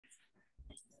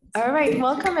All right,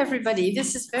 welcome everybody.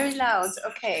 This is very loud.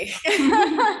 Okay.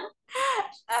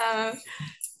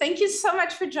 Thank you so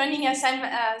much for joining us. I'm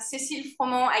Cécile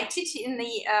Fromont. I teach in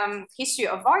the History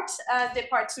of Art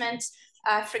department,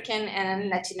 African and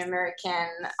Latin American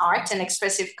art and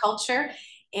expressive culture.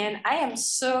 And I am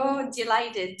so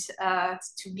delighted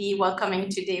to be welcoming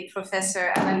today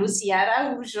Professor Lucia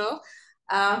Araujo,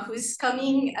 who's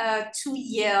coming to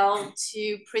Yale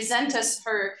to present us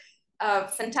her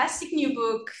fantastic new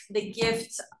book, The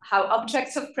Gift, How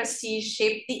Objects of Prestige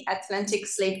Shaped the Atlantic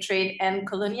Slave Trade and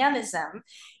Colonialism,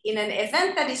 in an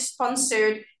event that is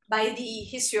sponsored by the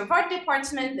History of Art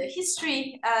department, the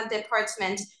History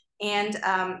department, and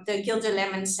the Gilder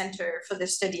Lehrman Center for the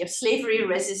Study of Slavery,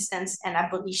 Resistance, and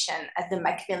Abolition at the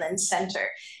Macmillan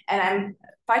Center. And I'm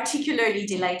particularly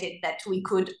delighted that we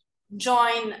could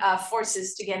join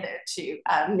forces together to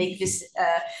make this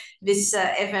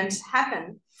event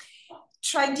happen.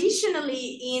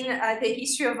 Traditionally, in the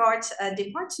History of Art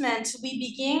department, we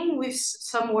begin with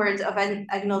some words of an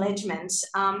acknowledgement.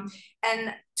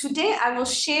 And today I will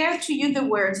share to you the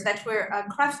words that were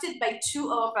crafted by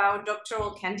two of our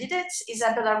doctoral candidates,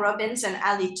 Isabella Robbins and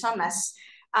Ali Thomas,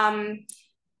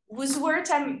 whose words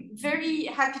I'm very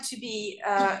happy to be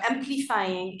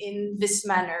amplifying in this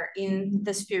manner, in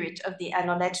the spirit of the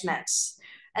acknowledgements.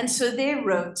 And so they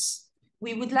wrote,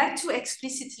 "We would like to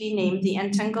explicitly name the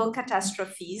entangled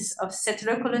catastrophes of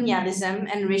settler colonialism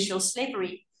and racial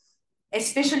slavery,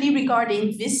 especially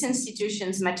regarding this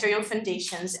institution's material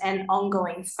foundations and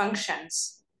ongoing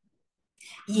functions.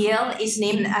 Yale is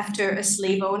named after a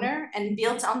slave owner and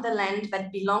built on the land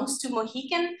that belongs to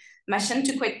Mohican,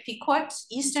 Mashantuquet Pequot,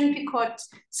 Eastern Pequot,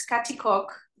 Scaticook,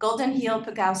 Golden Hill,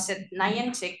 Pegauset,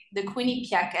 Niantic, the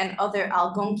Quinnipiac, and other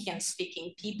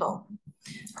Algonquian-speaking people.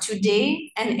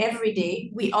 Today and every day,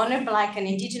 we honor Black and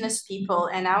Indigenous people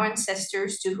and our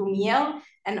ancestors to whom Yale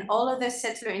and all other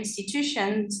settler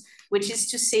institutions, which is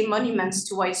to say monuments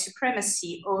to white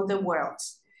supremacy, owe the world.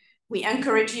 We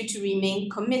encourage you to remain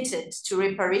committed to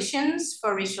reparations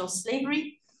for racial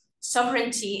slavery,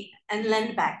 sovereignty, and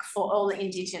land back for all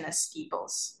Indigenous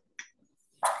peoples."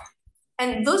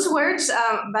 And those words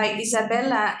by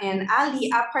Isabella and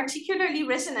Ali are particularly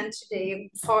resonant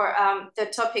today for the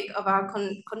topic of our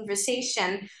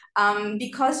conversation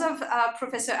because of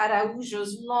Professor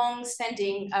Araujo's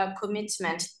long-standing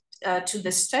commitment to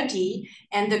the study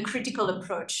and the critical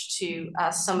approach to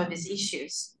some of his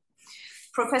issues.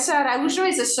 Professor Araujo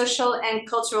is a social and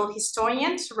cultural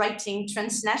historian writing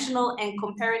transnational and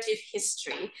comparative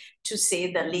history, to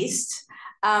say the least.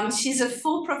 She's a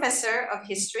full professor of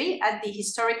history at the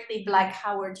historically Black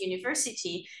Howard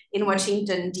University in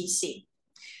Washington, D.C.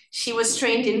 She was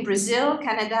trained in Brazil,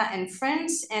 Canada, and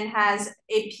France, and has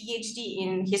a PhD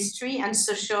in history and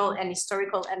social and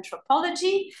historical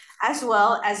anthropology, as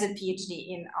well as a PhD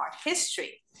in art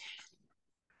history.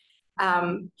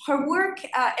 Her work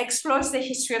explores the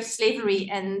history of slavery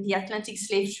and the Atlantic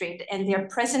slave trade and their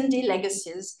present-day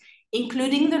legacies,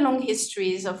 including the long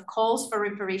histories of calls for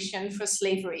reparation for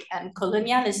slavery and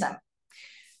colonialism.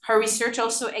 Her research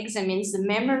also examines the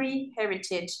memory,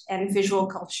 heritage, and visual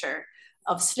culture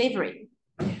of slavery.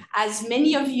 As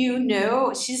many of you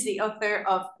know, she's the author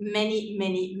of many,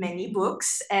 many, many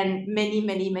books and many,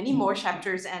 many, many more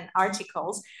chapters and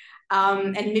articles.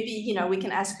 And maybe, we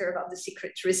can ask her about the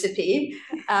secret recipe.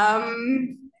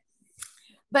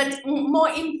 But more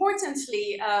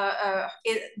importantly,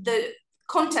 the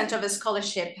content of a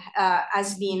scholarship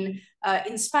has been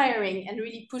inspiring and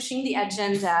really pushing the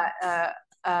agenda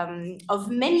of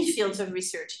many fields of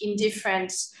research in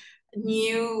different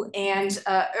new and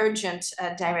urgent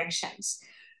directions.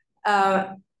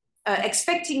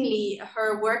 Expectingly,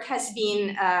 her work has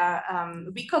been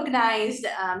recognized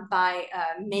by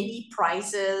many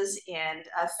prizes and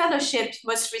fellowships,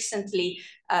 most recently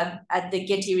at the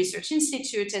Getty Research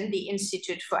Institute and the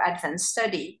Institute for Advanced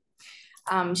Study.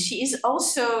 She is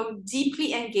also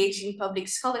deeply engaged in public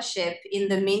scholarship in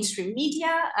the mainstream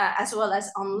media, as well as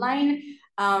online,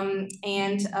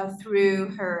 and through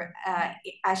her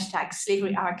hashtag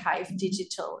Slavery Archive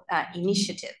digital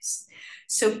initiatives.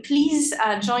 So please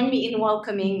join me in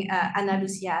welcoming Ana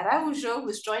Lucia Araujo,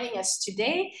 who's joining us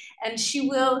today, and she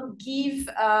will give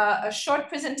a short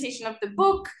presentation of the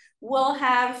book. We'll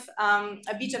have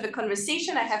a bit of a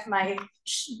conversation. I have my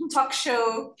talk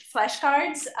show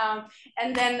flashcards,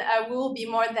 and then we'll be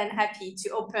more than happy to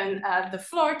open the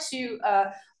floor to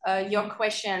your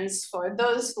questions for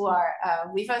those who are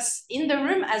with us in the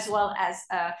room, as well as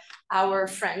our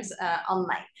friends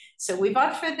online. So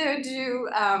without further ado,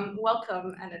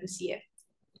 welcome, Ana Lucia.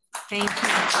 Thank you.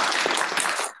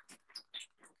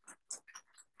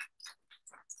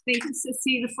 Thank you,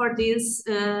 Cécile, for this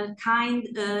kind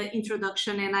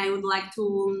introduction, and I would like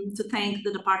to thank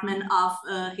the Department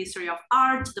of History of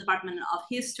Art, Department of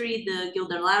History, the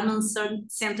Gilder Lehrman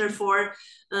Center for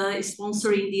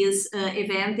sponsoring this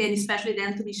event, and especially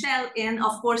then to Michelle, and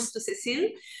of course to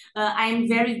Cécile. I'm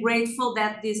very grateful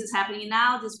that this is happening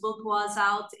now. This book was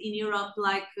out in Europe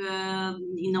like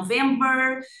in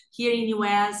November. Here in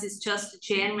US, it's just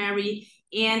January.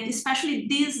 And especially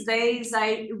these days,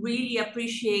 I really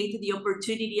appreciate the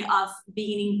opportunity of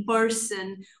being in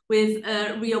person with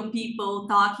real people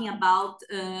talking about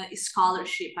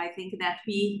scholarship. I think that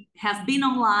we have been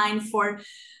online for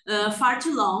far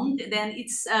too long, then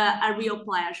it's a real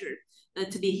pleasure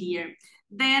to be here.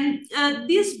 Then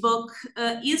this book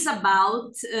is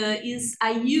about,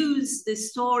 I use the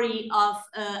story of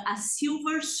a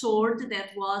silver sword that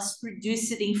was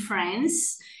produced in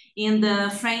France in the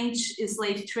French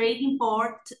slave trading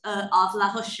port of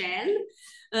La Rochelle.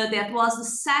 That was the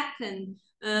second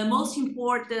most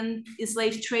important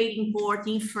slave trading port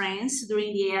in France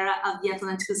during the era of the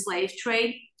Atlantic slave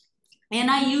trade.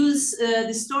 And I use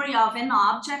the story of an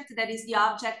object, that is the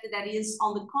object that is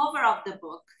on the cover of the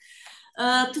book,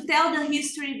 to tell the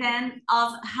history then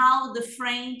of how the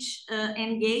French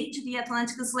engaged the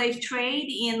Atlantic slave trade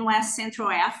in West Central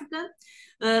Africa.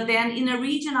 Then in a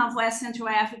region of West Central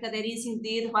Africa, that is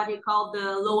indeed what we call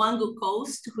the Luango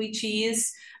Coast, which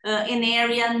is an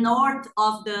area north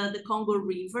of the Congo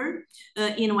River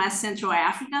in West Central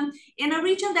Africa, in a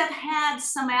region that had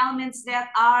some elements that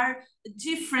are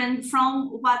different from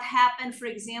what happened, for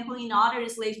example, in other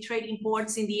slave trading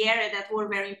ports in the area that were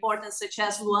very important, such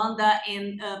as Luanda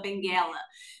and Benguela.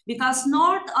 Because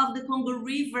north of the Congo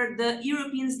River, the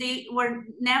Europeans, they were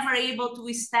never able to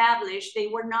establish, they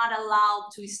were not allowed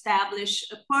to establish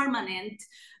a permanent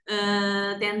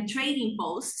then trading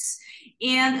posts.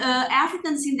 And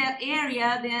Africans in that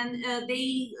area, then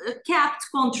they kept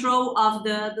control of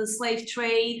the slave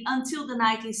trade until the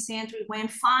 19th century, when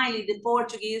finally the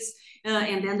Portuguese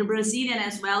and then the Brazilian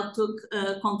as well took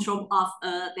control of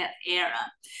that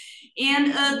era.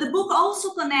 And the book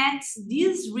also connects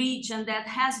this region that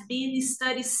has been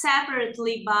studied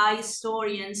separately by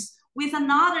historians with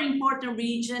another important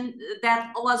region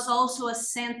that was also a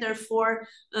center for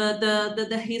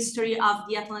the history of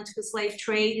the Atlantic slave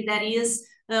trade, that is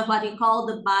what we call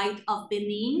the Bight of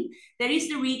Benin. That is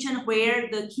the region where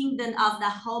the Kingdom of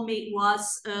Dahomey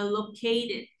was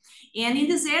located. And in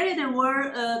this area, there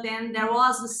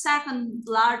was the second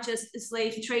largest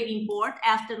slave trading port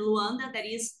after Luanda, that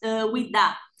is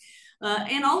Ouidah.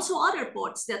 And also other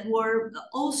ports that were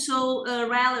also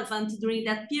relevant during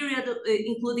that period,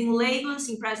 including Lagos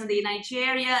in present-day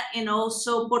Nigeria, and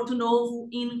also Porto Novo,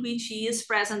 in which is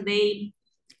present-day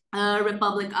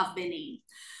Republic of Benin.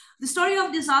 The story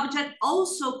of this object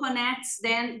also connects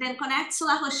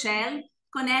La Rochelle,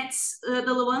 connects the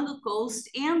Luango Coast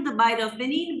and the Bight of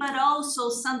Benin, but also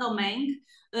Saint-Domingue,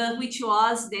 which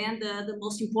was then the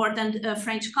most important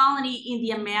French colony in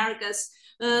the Americas,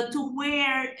 to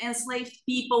where enslaved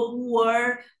people who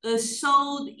were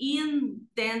sold in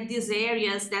then these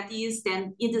areas, that is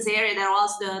then in this area there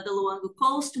was the Luango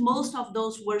Coast, most of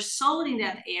those were sold in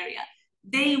that area.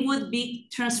 They would be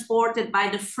transported by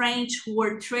the French who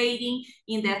were trading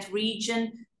in that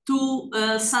region to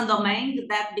Saint-Domingue,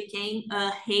 that became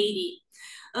Haiti.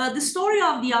 The story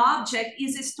of the object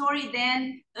is a story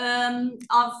then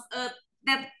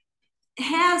that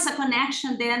has a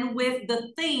connection then with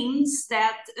the things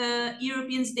that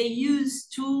Europeans, they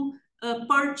used to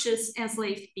purchase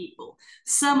enslaved people.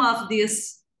 Some of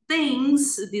these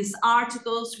things, these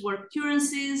articles, were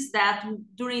currencies that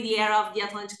during the era of the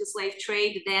Atlantic slave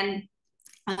trade then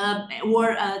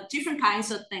were different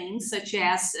kinds of things, such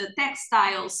as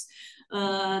textiles,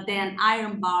 then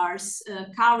iron bars,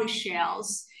 cowrie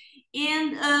shells,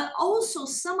 and also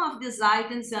some of these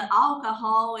items,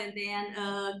 alcohol, and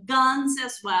then guns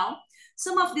as well.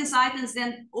 Some of these items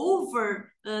then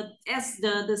as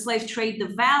the slave trade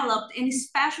developed, and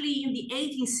especially in the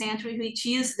 18th century, which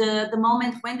is the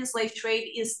moment when the slave trade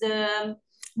is the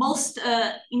most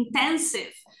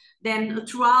intensive then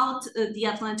throughout the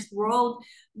Atlantic world.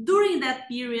 During that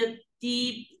period,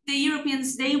 the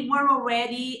Europeans, they were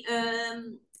already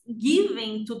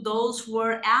giving to those who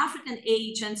were African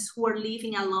agents who were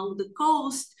living along the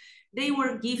coast, they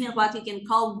were giving what we can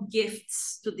call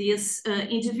gifts to these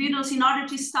individuals in order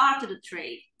to start the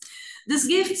trade. These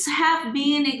gifts have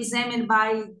been examined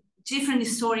by different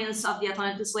historians of the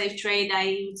Atlantic slave trade.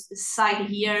 I cite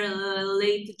here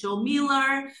late Joe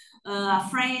Miller, a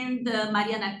friend,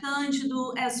 Mariana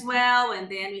Cândido as well, and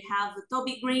then we have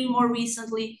Toby Green more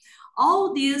recently.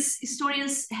 All these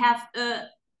historians have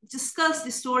discuss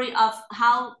the story of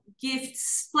how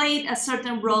gifts played a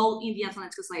certain role in the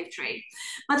Atlantic slave trade.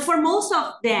 But for most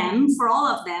of them, for all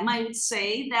of them, I would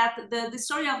say that the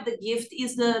story of the gift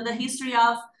is the history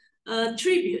of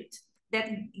tribute, that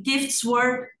gifts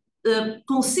were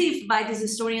conceived by these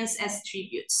historians as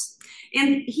tributes.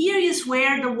 And here is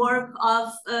where the work of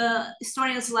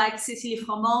historians like Cécile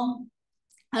Fromont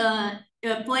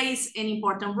plays an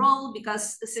important role,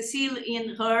 because Cécile,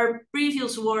 in her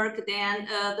previous work, then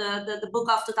the book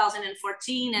of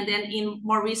 2014, and then in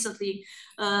more recently,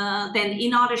 then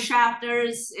in other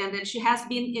chapters, and then she has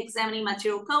been examining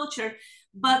material culture,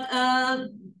 but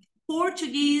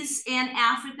Portuguese and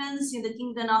Africans in the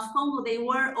Kingdom of Congo, they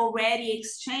were already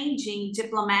exchanging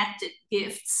diplomatic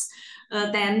gifts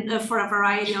for a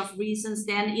variety of reasons,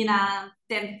 then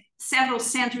several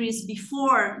centuries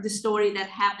before the story that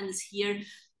happens here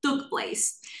took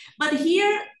place. But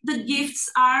here the gifts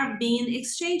are being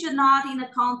exchanged not in a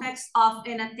context of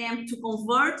an attempt to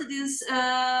convert these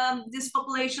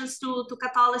populations to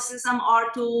Catholicism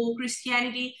or to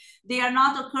Christianity. They are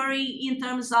not occurring in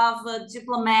terms of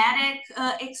diplomatic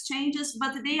exchanges,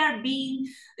 but they are being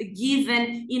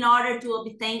given in order to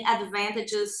obtain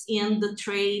advantages in the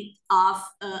trade of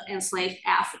enslaved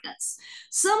Africans.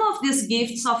 Some of these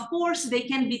gifts, of course, they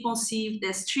can be conceived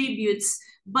as tributes,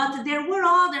 but there were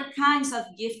other kinds of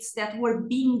gifts that were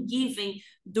being given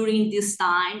during this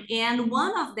time. And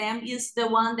one of them is the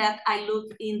one that I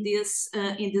looked in this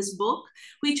book,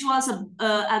 which was a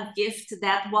gift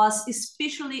that was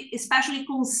especially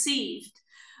conceived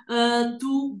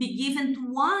to be given to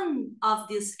one of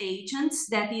these agents,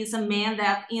 that is a man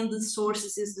that in the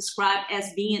sources is described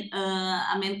as being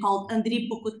a man called Andri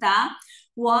Pukuta,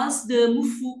 was the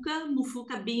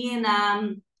Mufuka being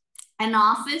an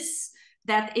office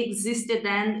that existed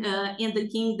then in the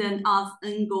kingdom of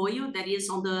Ngoyo, that is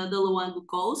on the Luango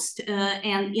coast,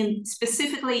 and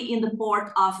specifically in the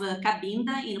port of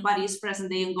Cabinda, in what is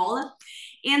present-day Angola.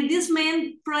 And this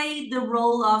man played the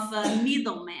role of a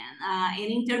middleman, an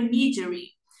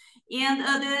intermediary. And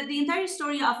the entire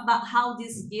story about how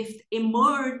this gift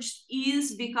emerged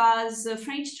is because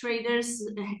French traders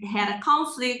had a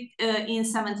conflict in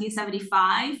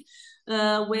 1775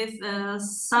 with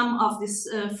some of these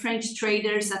French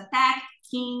traders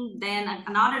attacking then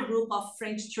another group of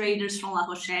French traders from La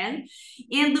Rochelle.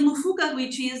 And the Mufuka,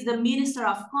 which is the Minister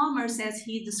of Commerce, as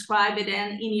he described it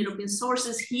in European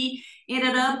sources, he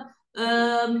ended up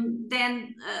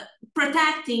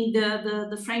protecting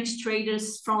the French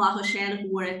traders from La Rochelle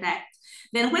who were attacked.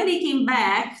 Then when they came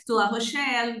back to La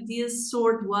Rochelle, this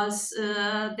sword was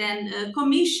then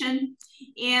commissioned,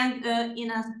 and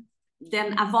in a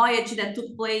voyage that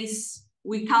took place,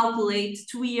 we calculate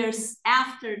 2 years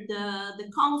after the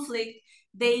conflict,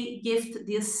 they gift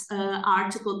this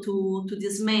article to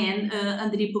this man,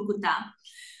 Andri Pukuta.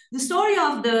 The story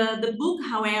of the book,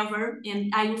 however,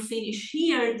 and I will finish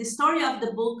here, the story of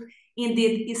the book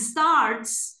indeed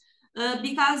starts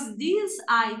because this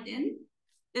item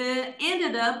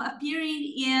ended up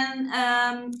appearing in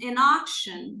an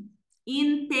auction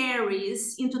in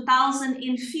Paris in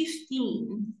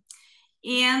 2015.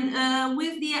 And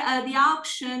with the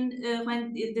auction,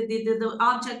 when the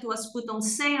object was put on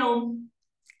sale,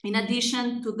 in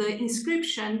addition to the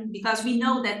inscription, because we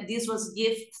know that this was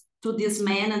gift to this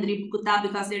man, Andri Pukuta,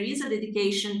 because there is a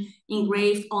dedication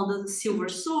engraved on the silver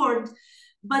sword.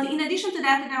 But in addition to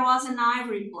that, there was an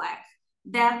ivory plaque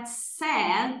that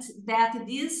said that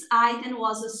this item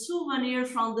was a souvenir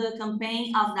from the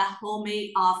campaign of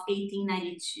Dahomey of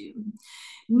 1892,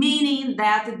 meaning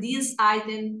that this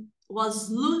item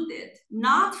was looted,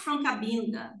 not from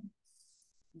Cabinda,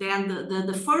 then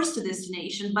the first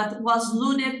destination, but was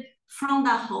looted from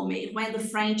Dahomey when the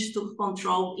French took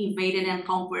control, invaded and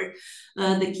conquered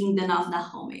the Kingdom of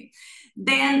Dahomey.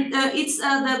 Then it's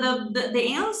the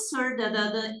answer,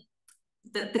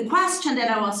 the question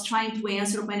that I was trying to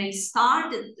answer when I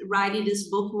started writing this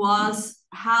book was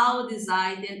how this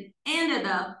item ended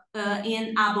up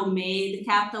in Abomey, the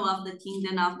capital of the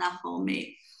Kingdom of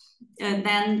Dahomey.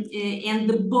 And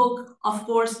the book, of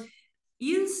course,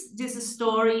 is a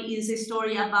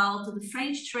story about the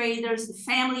French traders, the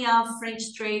family of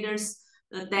French traders,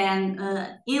 then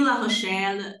in La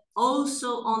Rochelle,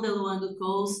 also on the Luango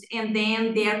coast, and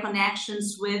then their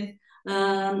connections with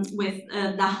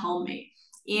Dahomey.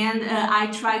 And I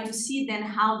try to see then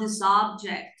how this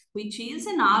object, which is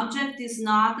an object, is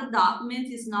not a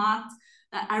document, is not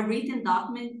a written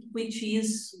document, which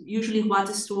is usually what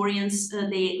historians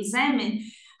they examine,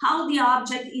 how the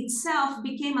object itself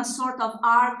became a sort of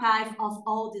archive of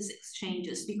all these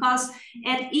exchanges, because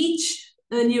at each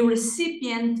new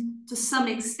recipient, to some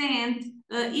extent,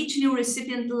 each new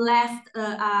recipient left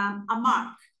a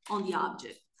mark on the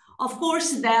object. Of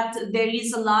course, that there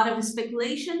is a lot of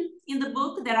speculation in the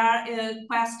book. There are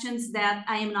questions that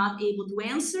I am not able to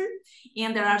answer,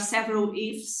 and there are several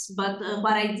ifs, but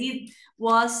what I did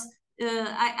was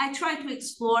I tried to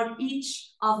explore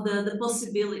each of the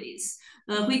possibilities,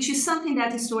 which is something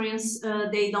that historians,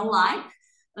 they don't like,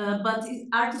 but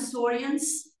art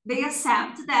historians, they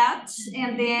accept that.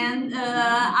 And then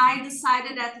I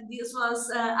decided that this was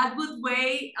a good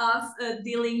way of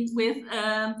dealing with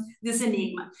this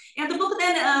enigma. And the book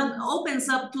then opens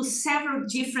up to several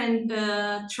different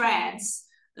threads.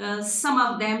 Some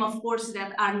of them, of course,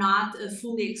 that are not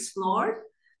fully explored,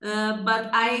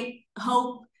 but I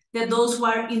hope that those who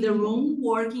are in the room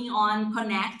working on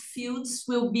connect fields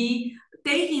will be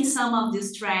taking some of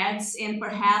these threads and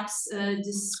perhaps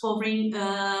discovering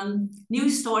new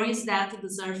stories that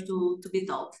deserve to be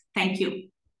told. Thank you.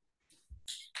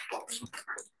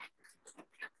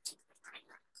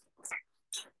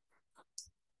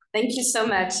 Thank you so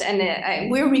much. And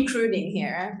we're recruiting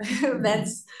here.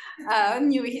 That's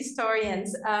new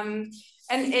historians.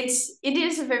 And it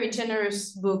is a very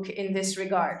generous book in this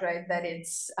regard, right? That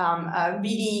it's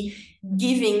really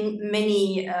giving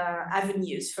many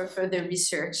avenues for further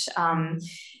research.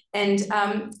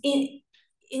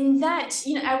 In that,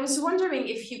 you know, I was wondering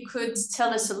if you could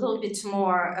tell us a little bit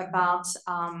more about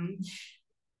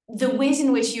the ways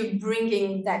in which you're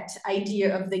bringing that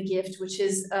idea of the gift, which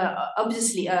is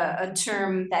obviously a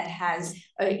term that has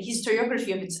a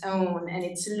historiography of its own, and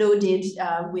it's loaded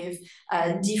with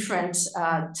different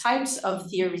types of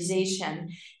theorization,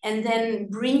 and then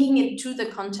bringing it to the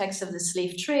context of the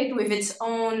slave trade with its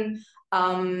own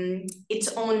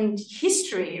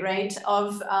history, right,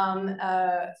 of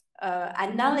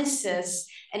analysis,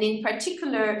 and in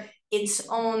particular, its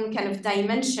own kind of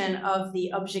dimension of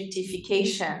the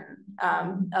objectification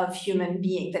of human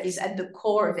being that is at the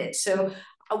core of it. So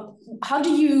how do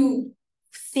you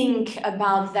think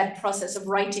about that process of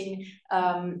writing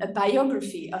a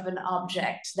biography of an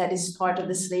object that is part of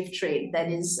the slave trade,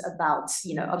 that is about,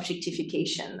 you know,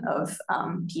 objectification of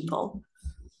people?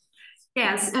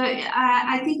 Yes,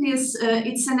 I think it's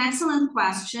an excellent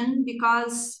question,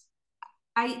 because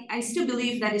I still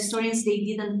believe that historians, they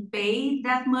didn't pay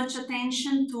that much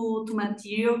attention to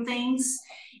material things.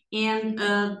 And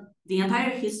the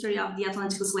entire history of the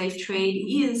Atlantic slave trade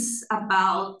is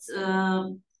about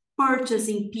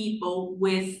purchasing people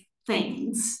with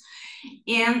things.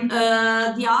 And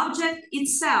the object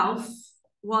itself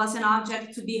was an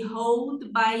object to be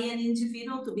held by an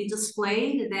individual, to be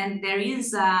displayed. Then there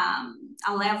is a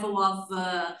level of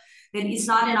that is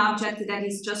not an object that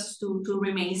is just to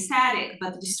remain static,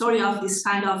 but the story of this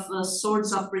kind of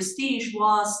sorts of prestige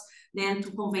was then to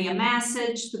convey a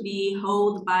message, to be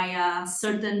held by a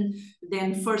certain,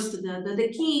 then first the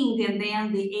king, and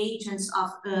then the agents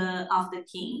of the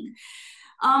king.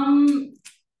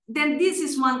 Then this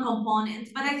is one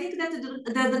component, but I think that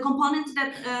the component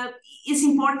that is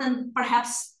important,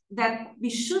 perhaps, that we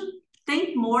should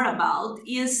think more about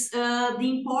is the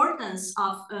importance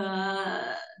of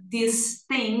these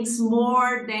things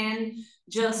more than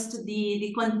just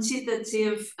the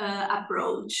quantitative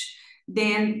approach.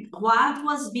 Then what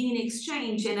was being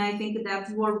exchanged, and I think that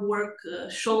your work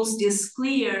shows this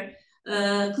clearly,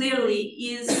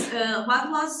 is what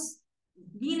was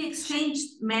being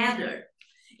exchanged mattered.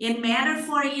 And matter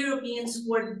for Europeans who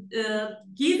were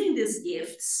giving these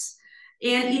gifts.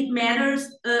 And it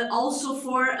matters also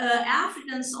for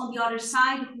Africans on the other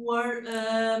side who were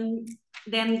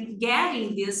then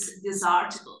getting these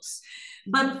articles.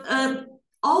 But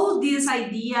all this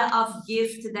idea of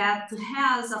gift that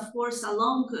has, of course, a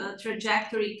long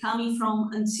trajectory coming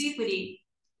from antiquity,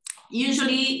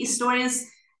 usually historians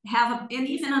have, and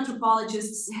even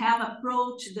anthropologists have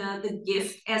approached the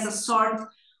gift as a sort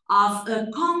of a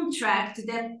contract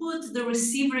that put the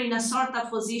receiver in a sort of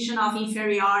position of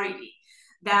inferiority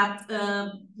that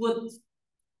would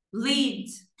lead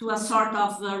to a sort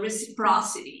of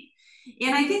reciprocity.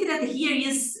 And I think that here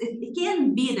it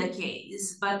can be the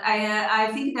case, but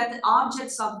I think that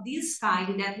objects of this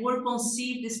kind that were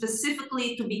conceived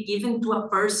specifically to be given to a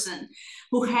person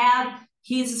who had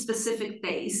his specific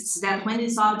tastes, that when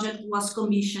this object was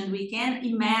commissioned, we can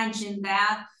imagine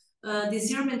that these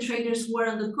European traders were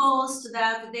on the coast,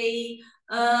 that they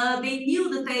knew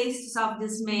the tastes of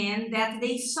this man, that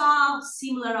they saw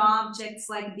similar objects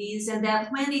like this, and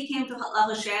that when they came to La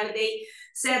Rochelle, they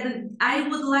said, I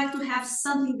would like to have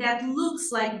something that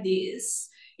looks like this,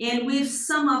 and with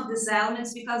some of these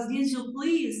elements, because these will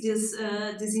please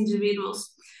these individuals.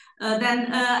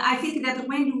 then I think that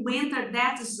when you enter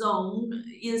that zone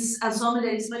is a zone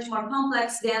that is much more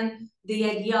complex than the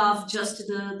idea of just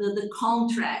the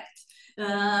contract,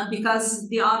 because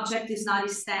the object is not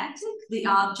static, the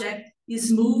object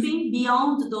is moving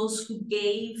beyond those who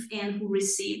gave and who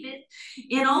received it.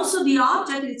 And also the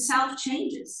object itself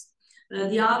changes.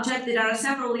 The object, there are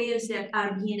several layers that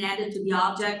are being added to the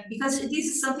object, because this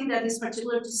is something that is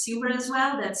particular to silver as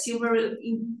well, that silver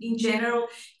in general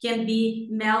can be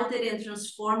melted and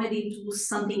transformed into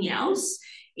something else,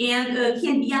 and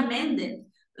can be amended.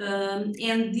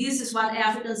 And this is what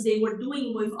Africans, they were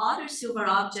doing with other silver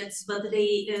objects, but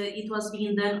it was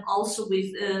being done also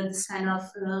with this kind of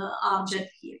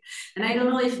object here. And I don't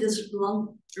know if this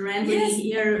long rambling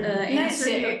here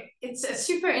answered. It's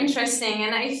super interesting,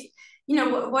 and you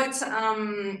know,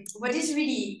 what is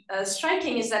really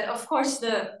striking is that, of course,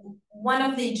 one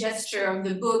of the gesture of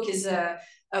the book is a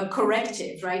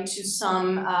corrective, right, to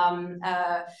some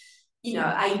you know,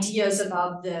 ideas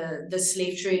about the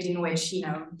slave trade, in which, you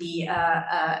know, the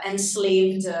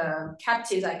enslaved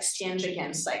captives are exchanged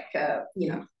against, like, you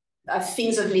know,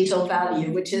 things of little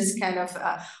value, which is kind of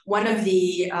one of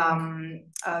the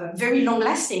very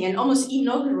long-lasting and almost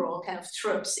inaugural kind of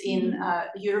tropes in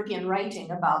European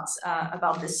writing about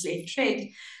the slave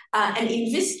trade. And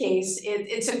in this case,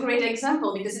 it's a great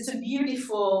example, because it's a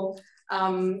beautiful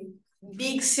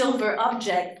big silver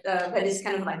object that is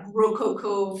kind of like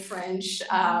Rococo French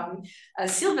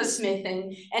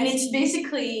silversmithing. And it's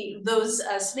basically those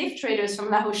slave traders from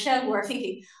La Rochelle who are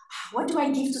thinking, what do I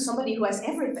give to somebody who has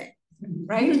everything,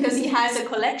 right? Because he has a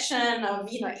collection of,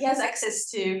 you know, he has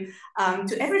access to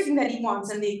everything that he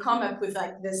wants, and they come up with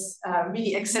like this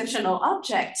really exceptional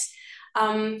object.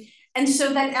 And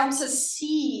so that helps us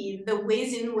see the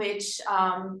ways in which,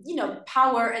 you know,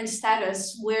 power and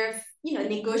status were, you know,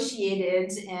 negotiated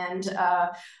and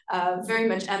very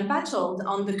much embattled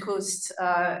on the coast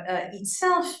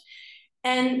itself.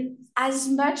 And as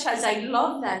much as I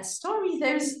love that story,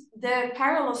 there's the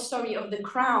parallel story of the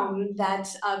crown that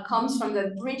comes from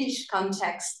the British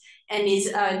context and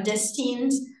is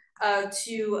destined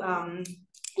to,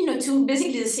 you know, to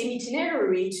basically the same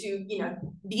itinerary, to, you know,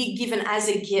 be given as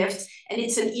a gift. And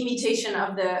it's an imitation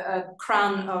of the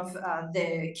crown of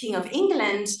the King of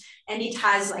England. And it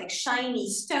has like shiny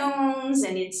stones,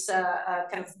 and it's a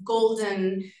kind of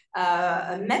golden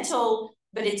metal,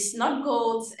 but it's not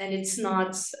gold, and it's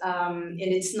not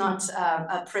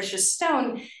a precious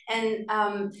stone. And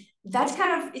that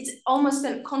kind of, it's almost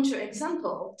a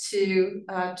counterexample to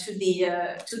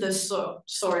the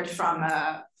sword from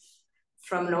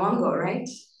Luango, right?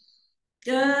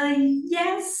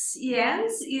 Yes,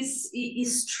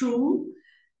 is true.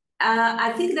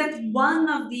 I think that one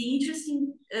of the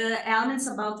interesting elements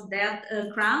about that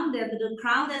crown, that the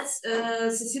crown that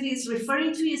Cécile is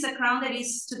referring to, is a crown that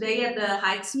is today at the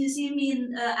Rijksmuseum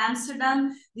in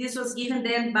Amsterdam. This was given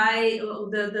then by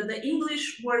the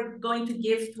English were going to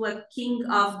give to a king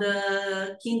of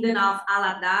the Kingdom of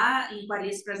Alada in what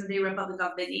is present-day Republic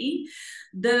of Benin.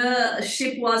 The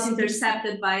ship was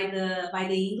intercepted by the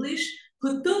English,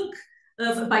 who took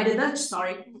by the Dutch,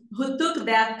 sorry, who took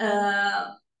that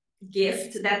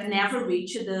gift that never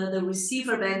reached the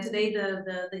receiver, but today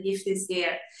the gift is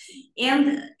there.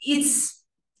 And it's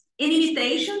an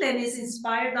imitation that is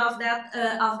inspired of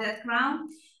that crown.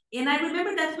 And I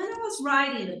remember that when I was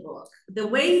writing the book, the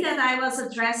way that I was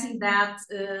addressing that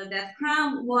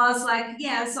crown was like,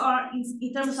 yes, or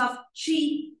in terms of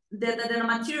cheap, the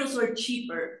materials were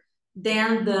cheaper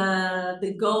than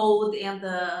the gold and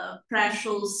the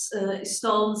precious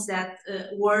stones that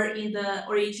were in the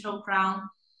original crown.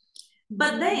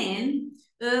 But then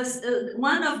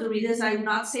one of the readers, I will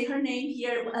not say her name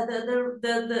here,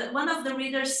 one of the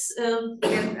readers, a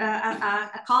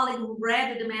colleague who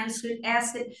read the manuscript,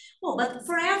 asked, well, but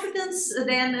for Africans,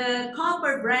 then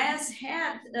copper, brass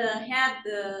had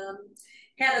a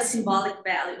symbolic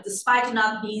value, despite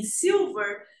not being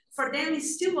silver. For them, it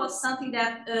still was something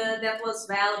that was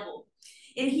valuable.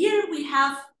 And here we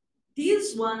have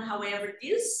this one, however,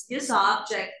 this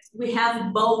object, we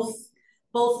have both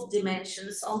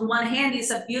dimensions. On the one hand,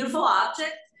 it's a beautiful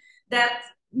object that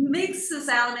mixes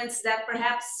elements that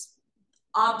perhaps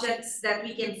objects that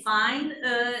we can find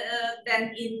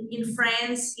then in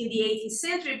France in the 18th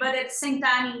century, but at the same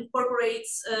time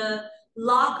incorporates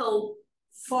local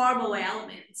formal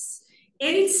elements.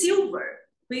 And it's silver,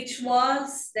 which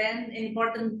was then an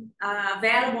important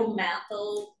valuable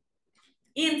metal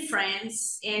in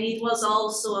France, and it was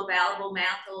also a valuable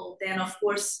metal then, of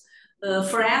course,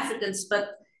 for Africans,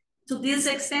 but to this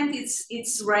extent,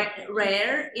 it's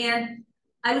rare. And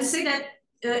I would say that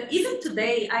even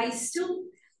today, I still,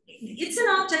 it's an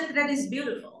object that is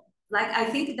beautiful. Like, I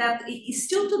think that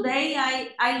still today,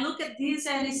 I look at this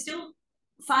and I still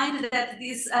find that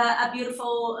this a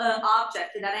beautiful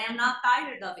object, that I am not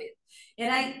tired of it.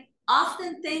 And I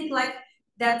often think like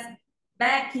that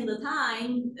back in the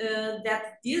time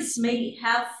that this may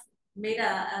have made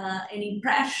an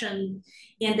impression,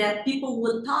 and that people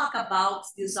would talk about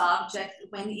this object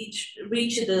when it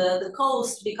reached the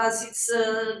coast, because it's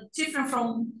different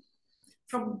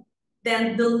from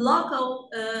than the local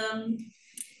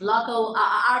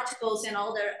articles and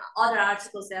other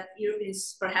articles that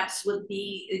Europeans perhaps would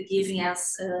be giving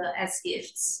as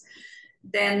gifts.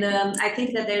 Then I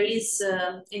think that there is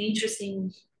an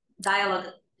interesting dialogue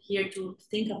here to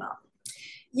think about.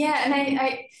 Yeah, and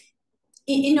I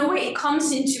in a way, it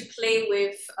comes into play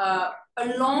with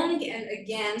along and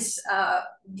against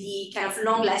the kind of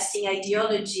long-lasting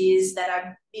ideologies that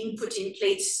are being put in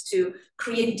place to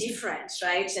create difference,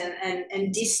 right,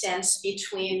 and distance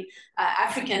between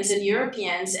Africans and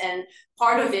Europeans. And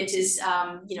part of it is,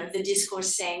 the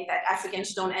discourse saying that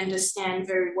Africans don't understand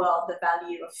very well the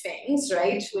value of things,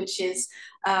 right, which is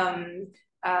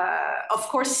of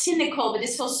course cynical, but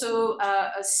it's also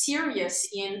serious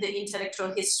in the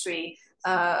intellectual history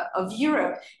of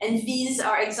Europe. And these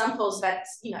are examples that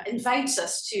invites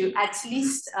us to at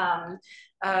least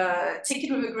take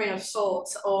it with a grain of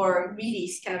salt, or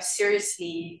really kind of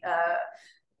seriously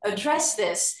address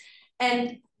this.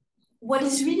 And what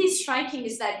is really striking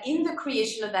is that in the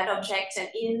creation of that object and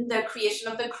in the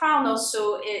creation of the crown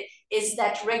also is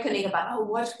that reckoning about,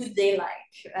 what would they like?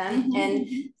 And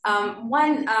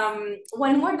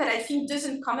one word that I think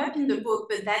doesn't come up in the book,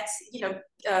 but that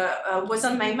was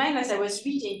on my mind as I was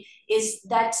reading, is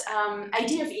that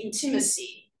idea of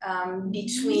intimacy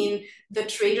between the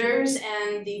traders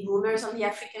and the rulers on the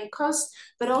African coast,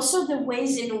 but also the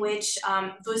ways in which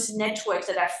those networks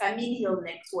that are familial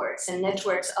networks and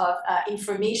networks of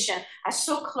information are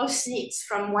so close-knit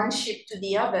from one ship to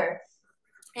the other.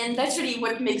 And that's really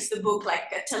what makes the book like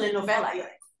a telenovela. You're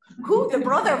like, who, the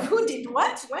brother of who did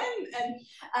what, when? And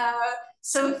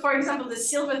so, for example, the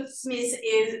silversmith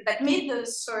that made the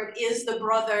sword is the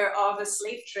brother of a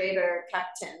slave trader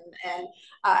captain, and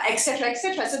et cetera, et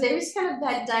cetera. So there is kind of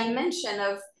that dimension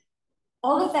of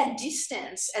all of that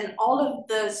distance and all of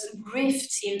those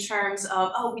rifts in terms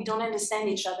of, we don't understand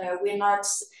each other, we're not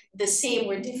the same,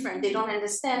 we're different, they don't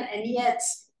understand, and yet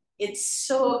it's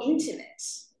so intimate.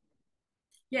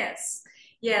 Yes,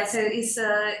 yes, it's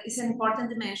an important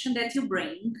dimension that you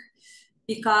bring,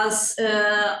 because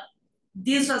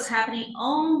this was happening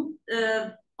on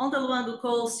the Luango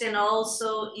coast and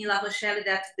also in La Rochelle,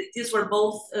 that these were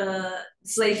both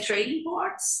slave trading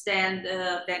ports, then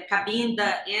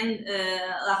Cabinda and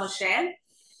La Rochelle.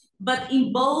 But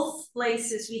in both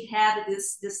places, we had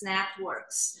these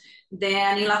networks.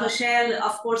 Then in La Rochelle,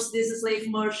 of course, these slave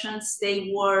merchants,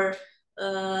 they were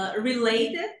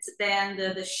related. Then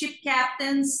the ship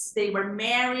captains, they were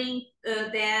marrying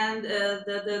then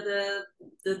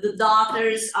the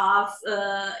daughters of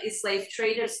slave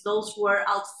traders, those who were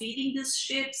outfitting these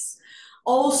ships.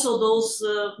 Also, those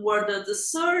who were the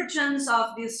surgeons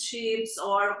of these ships,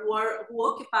 or who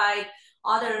occupied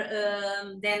other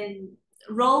then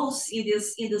roles in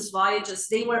these voyages,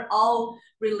 they were all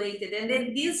related. And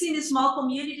then this in the small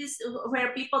communities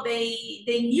where people they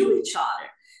knew each other.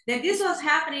 Then this was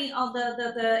happening on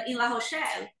in La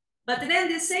Rochelle. But then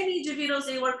the same individuals,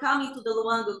 they were coming to the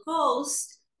Luango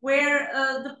coast, where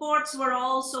the ports were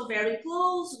also very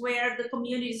close, where the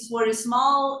communities were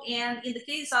small. And in the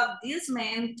case of this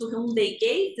man to whom they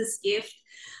gave this gift,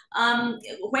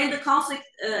 when the conflict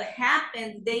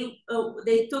happened,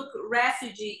 they took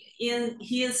refuge in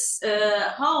his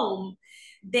home.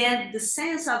 Then the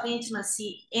sense of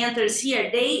intimacy enters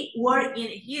here. They were in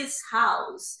his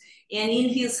house. And in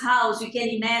his house, you can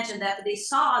imagine that they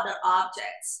saw other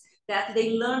objects, that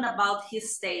they learned about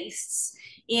his tastes.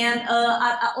 And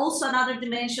also another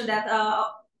dimension that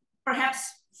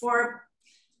perhaps for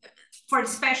the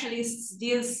specialists,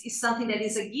 this is something that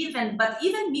is a given, but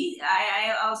even me,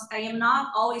 I am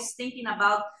not always thinking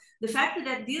about the fact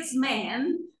that these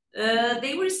men,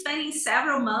 they were spending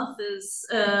several months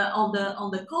on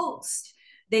the coast.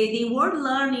 They were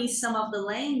learning some of the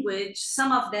language.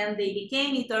 Some of them, they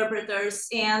became interpreters,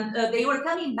 and they were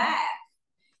coming back.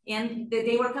 And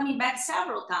they were coming back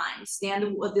several times.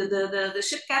 And the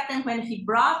ship captain, when he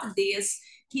brought this,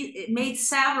 he made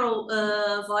several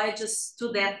voyages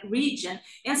to that region.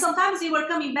 And sometimes they were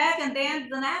coming back, and then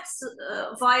the next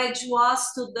voyage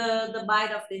was to the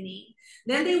Bight of Benin.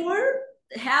 Then they were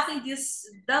having this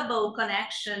double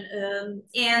connection.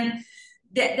 And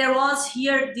there was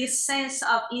here this sense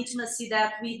of intimacy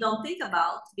that we don't think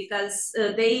about, because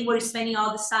they were spending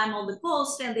all this time on the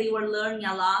coast and they were learning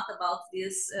a lot about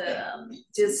this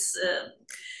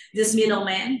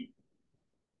middleman.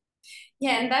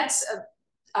 Yeah, and that's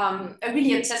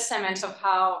really a testament of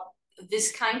how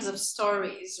these kinds of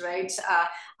stories, right,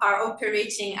 are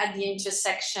operating at the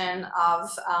intersection of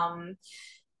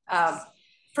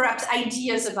perhaps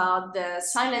ideas about the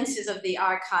silences of the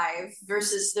archive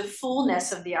versus the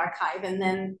fullness of the archive, and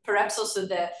then perhaps also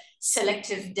the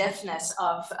selective deafness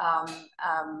of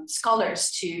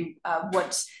scholars to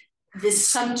what this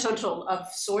sum total of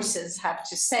sources have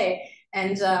to say.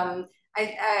 And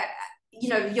you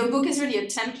know, your book is really a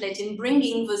template in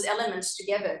bringing those elements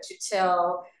together to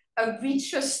tell a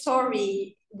richer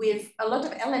story with a lot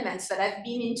of elements that have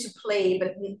been into play,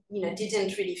 but you know,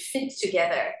 didn't really fit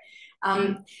together.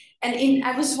 And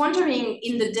I was wondering,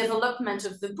 in the development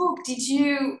of the book, did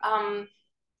you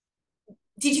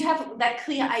have that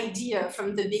clear idea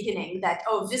from the beginning that,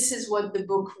 oh, this is what the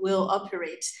book will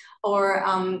operate? Or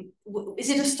is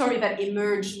it a story that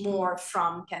emerged more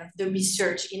from kind of the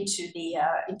research into the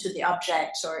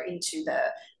objects or into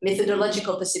the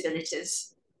methodological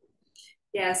possibilities?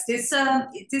 Yes, this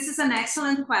is an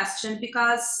excellent question,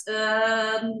 because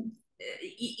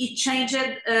it changed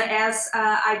as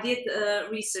I did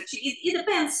research. It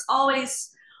depends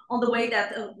always on the way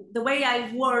that the way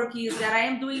I work is that I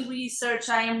am doing research,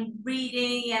 I am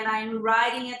reading, and I'm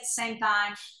writing at the same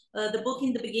time. The book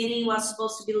in the beginning was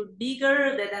supposed to be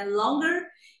bigger than longer.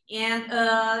 And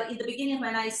in the beginning,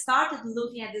 when I started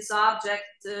looking at this object,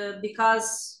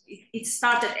 because it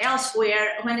started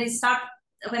elsewhere, when I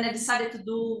decided to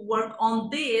do work on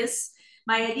this,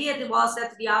 my idea was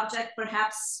that the object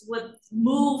perhaps would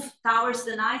move towards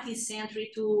the 19th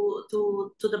century to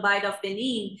the Bight of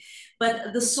Benin.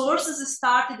 But the sources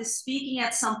started speaking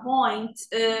at some point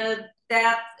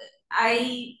that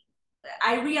I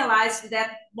realized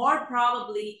that more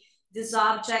probably this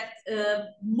object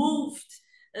moved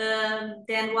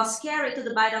then was carried to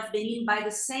the Bight of Benin by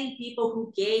the same people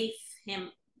who gave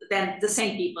him, then the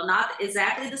same people, not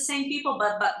exactly the same people,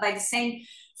 but by the same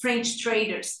French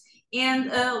traders.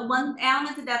 And one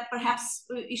element that perhaps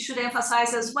we should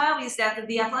emphasize as well is that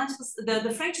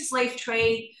the French slave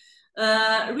trade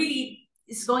really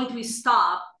is going to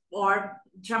stop or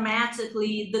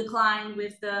dramatically decline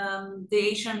with the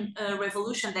Asian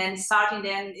Revolution, then starting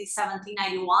then in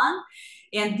 1791.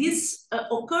 And this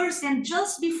occurs then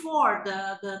just before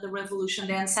the revolution,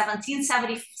 then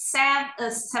 1775,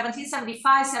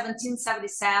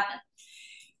 1777.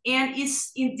 And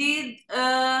it's indeed,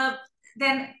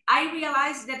 then I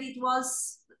realized that it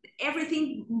was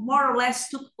everything more or less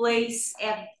took place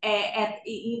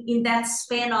in that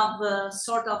span of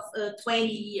sort of 20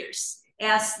 years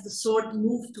as the sword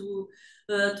moved to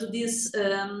this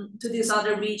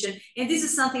other region. And this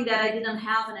is something that I didn't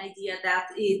have an idea that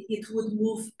it would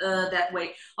move that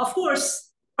way. Of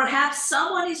course, perhaps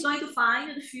someone is going to find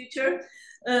in the future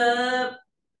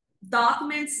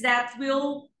documents that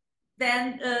will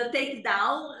then take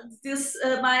down this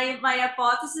my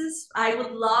hypothesis. I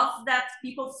would love that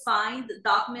people find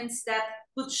documents that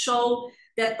would show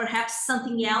that perhaps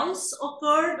something else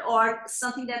occurred, or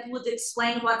something that would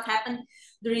explain what happened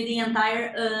during the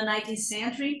entire 19th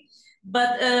century.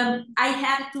 But I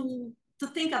had to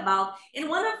think about. And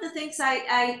one of the things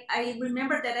I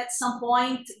remember that at some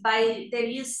point there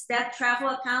is that travel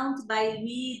account by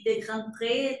Louis de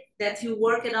Grandpré that you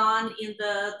worked on in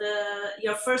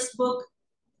your first book.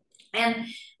 And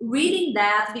reading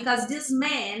that, because this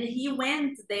man, he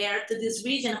went there to this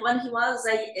region when he was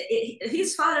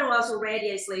his father was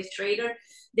already a slave trader.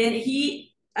 Then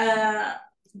he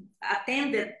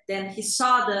attended, then he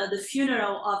saw the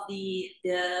funeral of the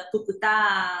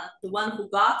Pukuta, the one who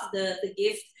got the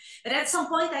gift. But at some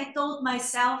point I told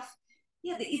myself,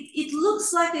 yeah, it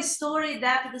looks like a story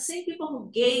that the same people who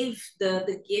gave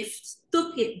the gift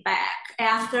took it back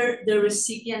after the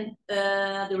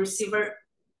receiver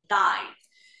died.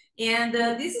 And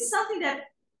this is something that,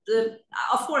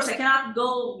 of course, I cannot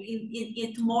go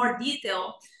into more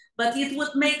detail, but it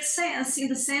would make sense in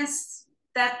the sense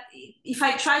that if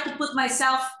I try to put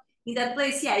myself in that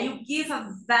place, yeah, you give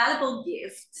a valuable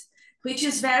gift, which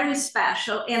is very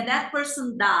special, and that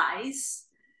person dies,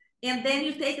 and then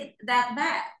you take that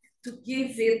back to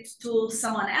give it to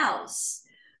someone else,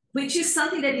 which is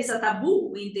something that is a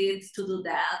taboo indeed to do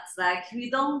that. Like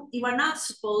you are not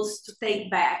supposed to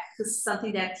take back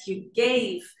something that you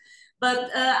gave.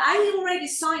 But I already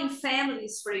saw in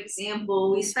families, for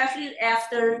example, especially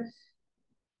after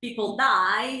people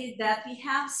die, that we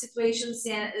have situations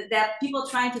that people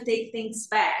trying to take things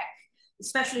back.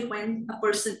 especially when a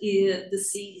person is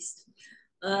deceased.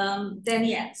 Then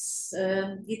yes,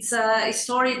 it's a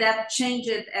story that changed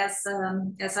as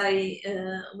I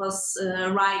was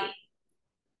writing.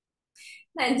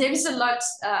 And there is a lot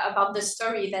about the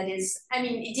story that is, I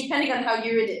mean, depending on how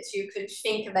you read it, you could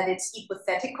think that it's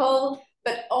hypothetical,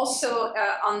 but also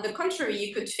on the contrary,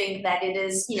 you could think that it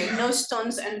is, you know, no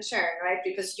stones unturned, right?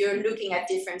 Because you're looking at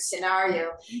different scenario.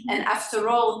 Mm-hmm. And after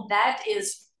all, that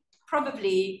is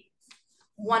probably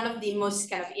one of the most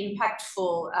kind of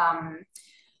impactful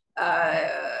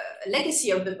legacy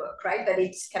of the book, right? That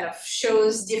it kind of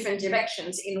shows different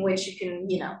directions in which you can,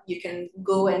 you know, you can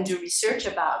go and do research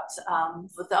about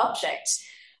the object.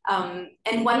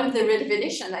 And one of the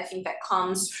revelations, I think, that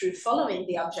comes through following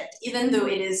the object, even though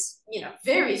it is, you know,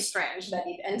 very strange that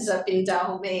it ends up in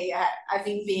Dahomey,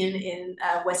 having been in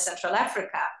West Central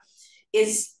Africa,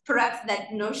 is perhaps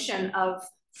that notion of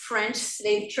French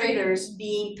slave traders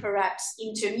being perhaps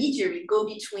intermediary, go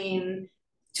between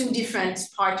two different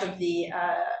parts of the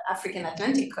African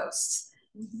Atlantic coast.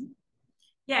 Mm-hmm.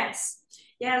 Yes,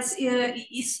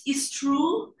 it's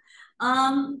true.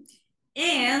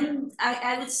 And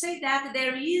I would say that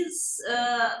there is,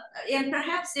 and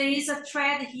perhaps there is a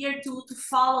thread here to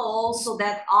follow also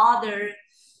that other,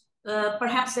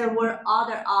 perhaps there were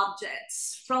other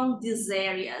objects from these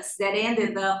areas that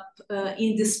ended up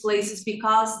in these places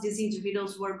because these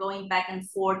individuals were going back and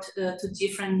forth to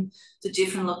different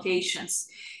locations.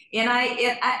 And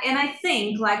I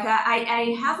think, like,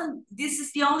 I haven't, this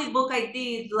is the only book I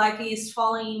did, like, is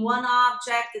following one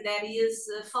object that is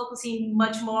focusing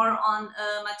much more on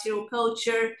material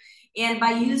culture, and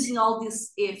by using all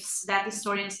these ifs that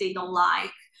historians, they don't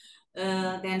like.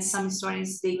 Then some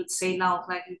historians, they would say, no,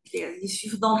 like, if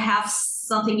you don't have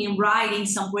something in writing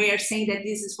somewhere saying that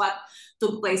this is what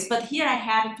took place. But here I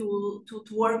had to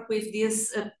work with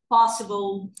these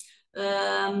possible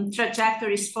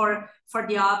trajectories for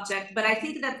the object. But I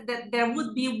think that there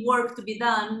would be work to be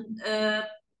done.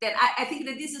 That I think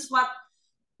that this is what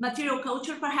material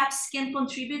culture perhaps can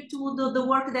contribute to the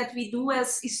work that we do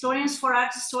as historians. For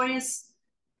art historians,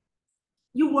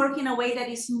 you work in a way that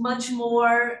is much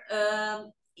more,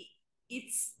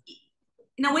 it's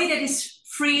in a way that is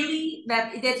freely,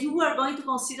 that you are going to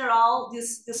consider all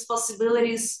these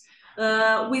possibilities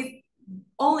with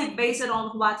only based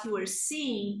on what you are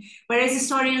seeing, whereas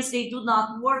historians, they do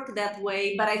not work that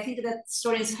way. But I think that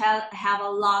historians have a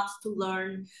lot to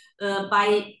learn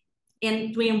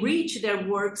and to enrich their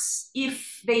works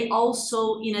if they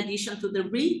also, in addition to the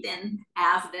written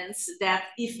evidence, that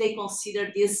if they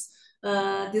consider these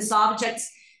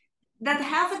objects that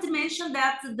have a dimension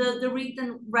that the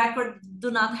written record do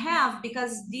not have,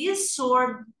 because this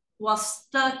sword was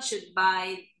touched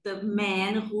by the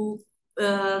man who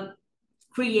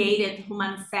created, who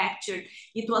manufactured.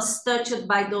 It was touched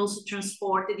by those who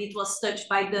transported. It was touched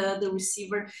by the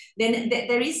receiver. Then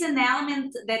there is an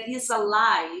element that is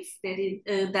alive,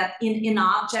 that in an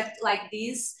object like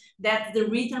this, that the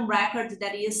written record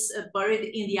that is buried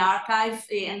in the archive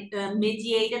and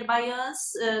mediated by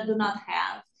us do not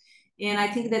have. And I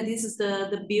think that this is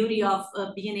the beauty of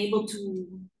being able to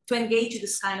engage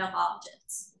this kind of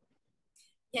objects.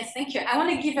 Yes, thank you. I want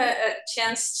to give a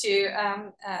chance to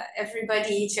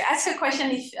everybody to ask a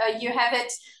question if you have it,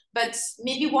 but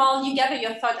maybe while you gather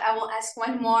your thought, I will ask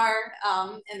one more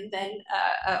and then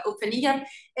opening up.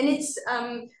 And it's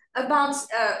about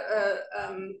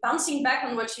bouncing back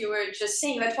on what you were just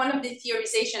saying, that one of the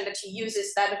theorization that you use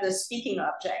is that of the speaking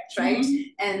object, right? Mm-hmm.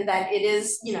 And that it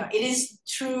is, you know, it is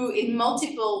true in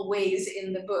multiple ways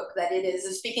in the book, that it is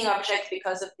a speaking object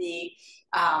because of the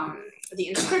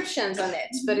inscriptions on it,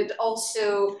 but it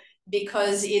also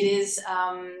because it is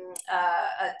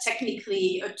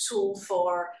technically a tool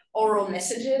for oral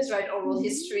messages, right? Oral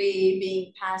history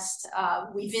being passed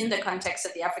within the context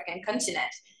of the African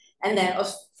continent. And then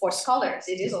for scholars,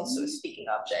 it is also a speaking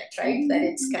object, right? That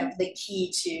it's kind of the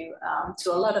key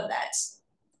to a lot of that.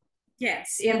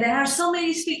 Yes, and there are so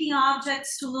many speaking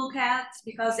objects to look at,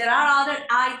 because there are other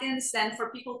items, and for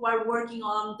people who are working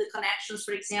on the connections,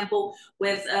 for example,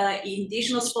 with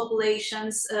indigenous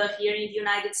populations here in the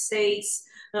United States,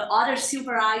 other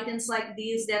silver items like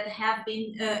these that have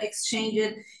been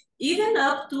exchanged even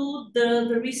up to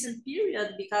the recent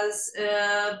period, because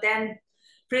then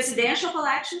presidential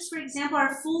collections, for example,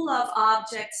 are full of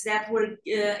objects that were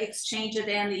exchanged,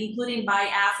 and including by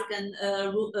African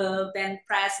then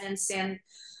presidents and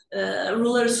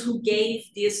rulers who gave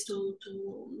this to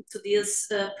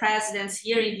these presidents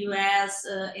here in the US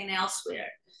and elsewhere.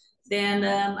 then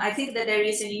I think that there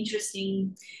is an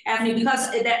interesting avenue, because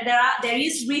there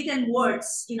is written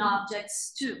words in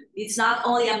objects too. It's not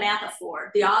only a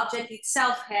metaphor. The object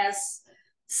itself has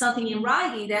something in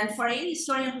writing. Then for any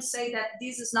historian who say that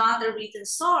this is not a written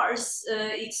source,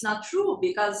 it's not true,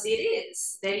 because it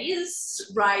is. There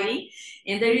is writing,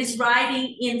 and there is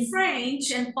writing in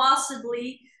French, and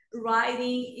possibly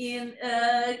writing in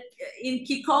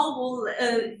Kikongo,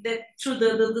 that through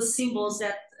the symbols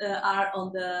that are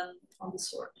on the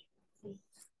sword.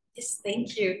 Yes,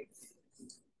 thank you.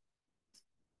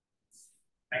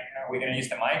 Are we going to use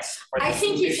the mics? I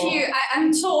think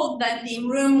I'm told that the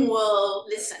room will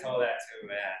listen. Oh, that too,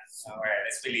 yeah. All right,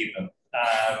 let's believe them.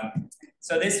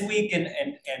 So this week in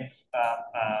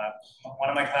one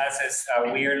of my classes,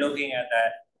 we are looking at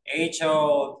that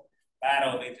age-old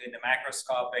battle between the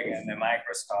macroscopic and the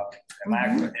microscopic, the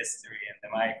macro history and the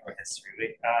micro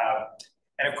history.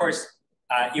 And of course,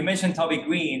 you mentioned Toby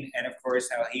Green, and of course,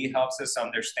 how he helps us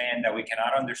understand that we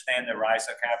cannot understand the rise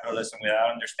of capitalism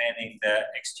without understanding the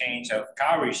exchange of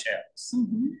cowrie shells.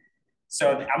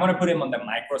 So I'm going to put him on the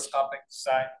microscopic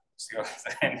side. So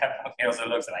he also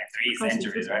looks at like 3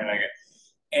 centuries, right? Like,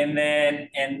 and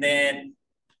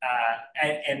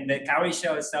the cowrie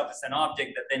shell itself is an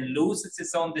object that then loses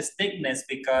its own distinctness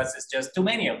because it's just too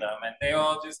many of them, and they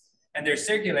all just, and they're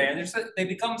circular, and they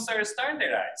become sort of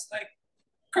standardized, like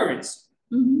currency.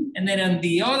 And then on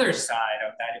the other side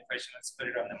of that equation, let's put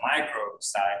it on the micro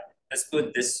side, let's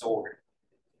put this sword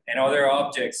and other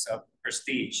objects of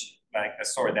prestige, like the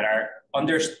sword, that are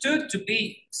understood to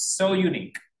be so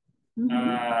unique.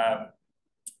 And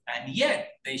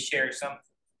yet they share something,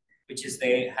 which is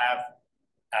they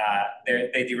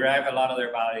they derive a lot of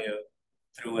their value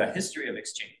through a history of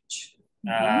exchange.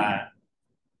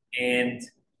 And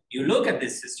you look at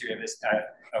this history of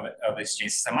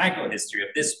exchange, it's a micro history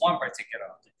of this one particular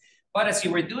object. But as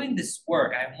you were doing this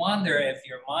work, I wonder if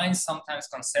your mind sometimes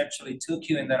conceptually took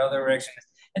you in that other direction,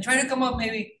 and try to come up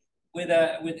maybe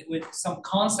with some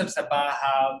concepts about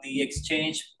how the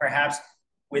exchange perhaps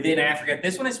within Africa.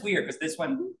 This one is weird because this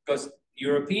one goes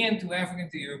European to African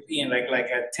to European, like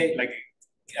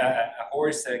a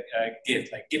horse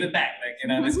gift, like give it back, like, you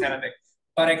know, this kind of thing.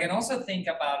 But I can also think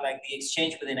about like the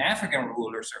exchange within African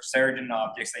rulers of certain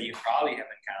objects that you probably have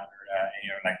encountered,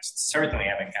 like certainly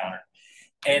have encountered,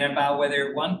 and about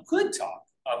whether one could talk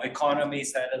of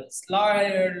economies at a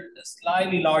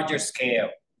slightly larger scale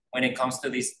when it comes to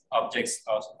these objects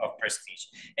of prestige.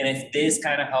 And if this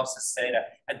kind of helps us set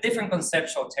a different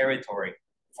conceptual territory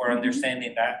for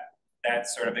understanding that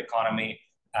sort of economy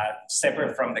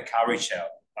separate from the cowrie shell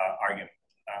argument.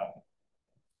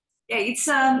 Yeah, it's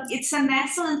an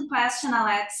excellent question,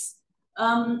 Alex.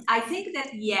 I think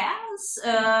that yes,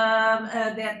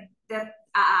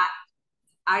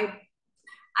 I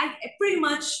pretty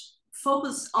much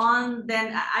focus on.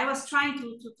 Then I was trying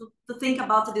to think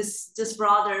about this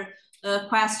broader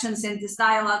questions and this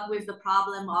dialogue with the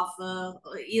problem of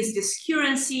is this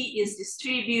currency, is this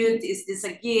tribute, is this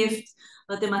a gift,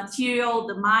 the material,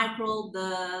 the micro,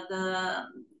 the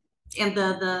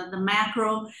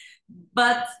macro,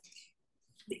 but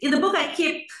in the book, I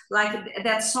keep like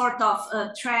that sort of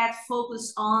thread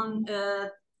focus on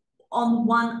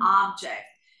one object,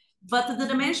 but the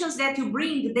dimensions that you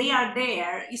bring, they are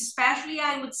there, especially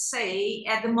I would say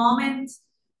at the moment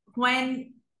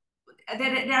when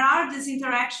there are these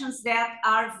interactions that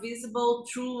are visible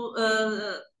through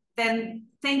then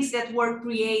things that were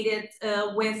created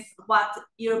with what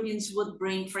Europeans would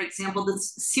bring, for example, the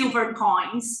silver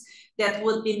coins that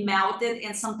would be melted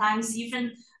and sometimes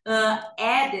even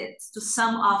added to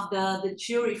some of the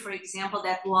jewelry, for example,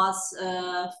 that was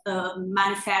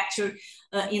manufactured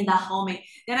in Dahomey.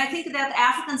 Then I think that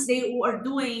Africans, they were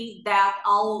doing that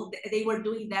all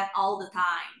the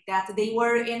time. That they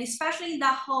were, and especially in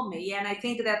Dahomey. And I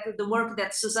think that the work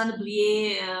that Suzanne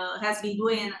Blier has been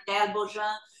doing,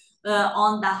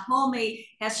 on Dahomey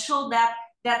has shown that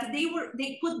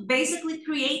they could basically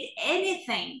create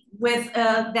anything with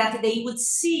that they would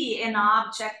see an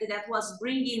object that was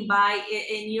bringing by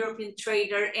an European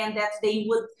trader, and that they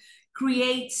would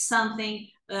create something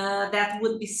that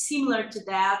would be similar to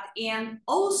that. And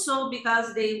also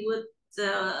because they would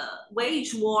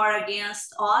wage war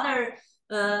against other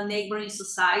neighboring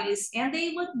societies, and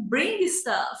they would bring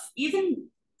stuff, even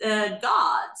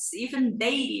gods, even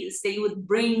deities, they would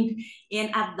bring and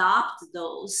adopt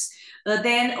those.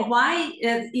 Then why,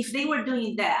 if they were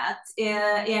doing that,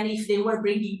 and if they were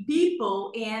bringing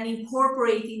people and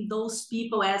incorporating those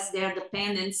people as their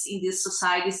dependents in these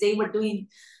societies, they were doing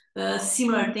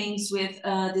similar things with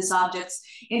these objects.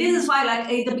 And this is why, like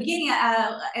at the beginning,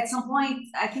 at some point,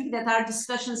 I think that our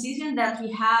discussions, even that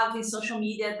we have in social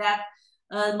media, that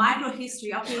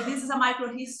microhistory, okay, this is a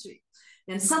microhistory.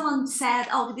 Then someone said,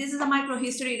 oh, this is a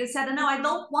microhistory. They said, no, I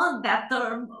don't want that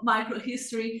term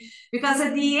microhistory, because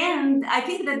at the end, I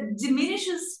think that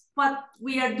diminishes what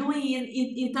we are doing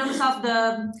in terms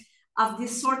of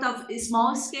this sort of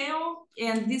small scale.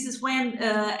 And this is when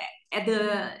at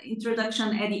the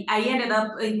introduction, I ended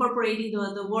up incorporating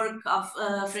the work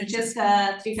of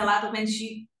Francesca Tricalato when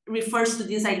she refers to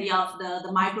this idea of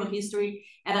the microhistory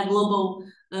at a global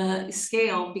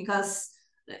scale, because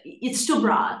it's too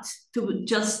broad to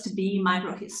just be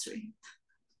microhistory.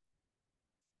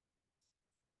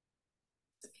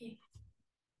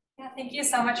 Yeah, thank you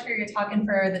so much for your talk and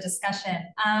for the discussion.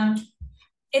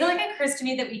 It occurs to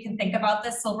me that we can think about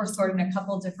this silver sword in a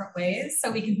couple different ways.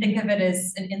 So we can think of it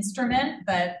as an instrument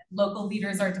that local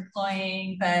leaders are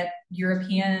deploying, that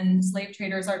European slave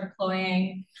traders are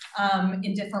deploying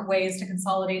in different ways to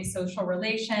consolidate social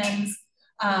relations,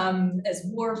 as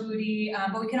war booty.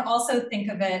 But we can also think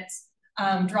of it,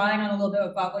 drawing on a little bit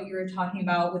about what you were talking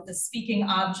about with the speaking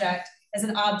object, as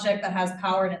an object that has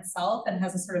power in itself and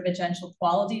has a sort of agential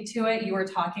quality to it. You were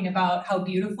talking about how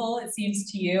beautiful it seems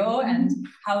to you, and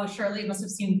how surely it must have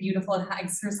seemed beautiful and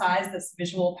exercised this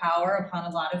visual power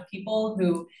upon a lot of people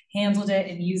who handled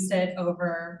it and used it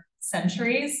over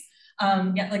centuries.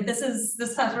 Yeah, like this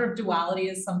sort of duality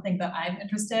is something that I'm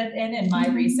interested in my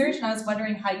research, and I was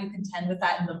wondering how you contend with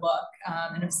that in the book,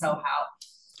 and if so,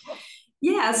 how?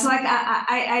 Yeah, so like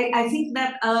I think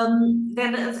that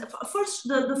then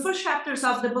the first chapters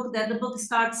of the book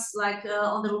starts like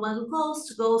on the Luango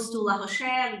coast, goes to La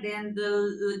Rochelle, then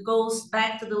goes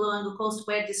back to the Luango coast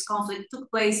where this conflict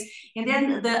took place, and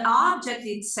then the object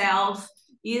itself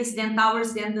is then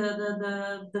towards then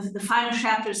the final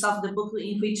chapters of the book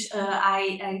in which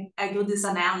I do this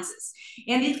analysis,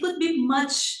 and it could be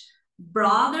much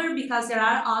broader because there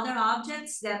are other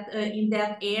objects that in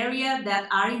that area that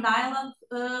are in dialogue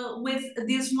with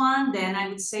this one. Then I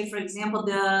would say, for example,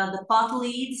 the pot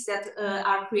lids that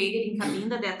are created in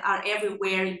Cabinda, that are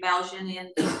everywhere in Belgium and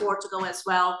in Portugal as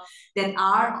well, that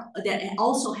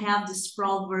also have these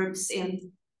proverbs and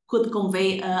could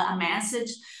convey a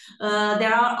message.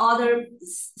 There are other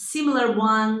similar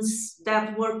ones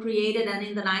that were created and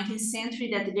in the 19th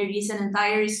century, that there is an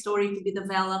entire story to be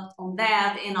developed on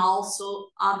that, and also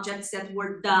objects that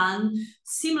were done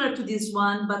similar to this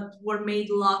one, but were made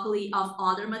locally of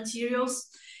other materials.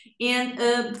 And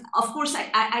of course,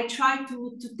 I try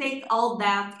to take all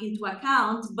that into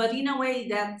account, but in a way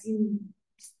that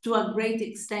to a great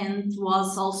extent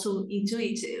was also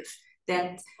intuitive,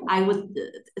 that I would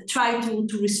try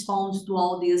to respond to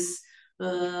all this.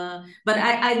 But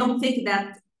I don't think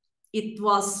that it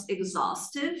was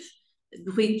exhaustive,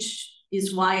 which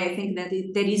is why I think that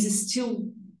there is still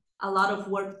a lot of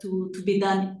work to be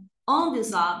done on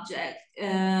this object.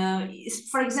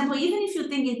 For example, even if you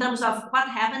think in terms of what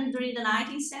happened during the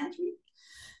 19th century,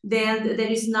 then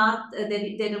there is not,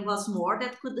 there was more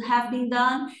that could have been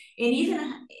done. And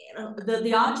even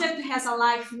the object has a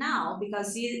life now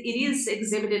because it is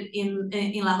exhibited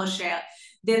in La Rochelle.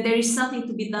 Then there is something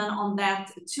to be done on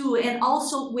that too. And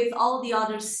also with all the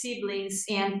other siblings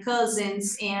and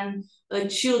cousins and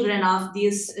children of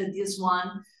this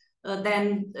one,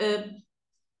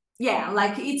 yeah,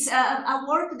 like it's a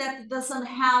work that doesn't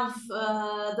have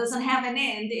an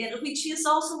end, which is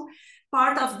also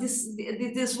part of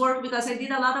this work, because I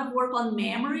did a lot of work on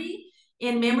memory,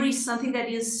 and memory is something that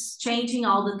is changing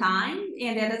all the time.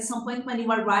 And then at some point when you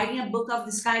are writing a book of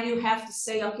this kind, you have to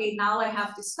say, okay, now I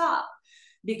have to stop,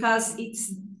 because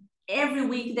it's every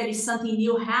week there is something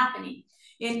new happening.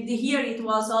 And here it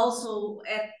was also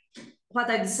at what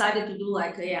I decided to do,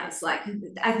 like, yes, like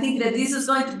I think that this is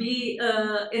going to be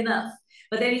enough,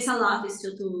 but there is a lot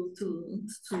still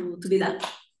to be done.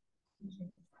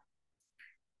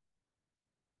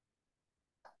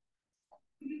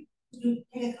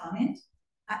 Take a comment.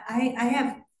 I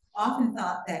have often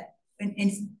thought that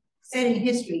in studying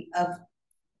history of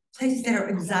places that are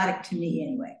exotic to me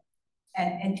anyway,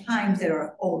 and times that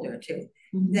are older too,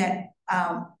 that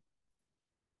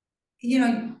you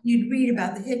know, you'd read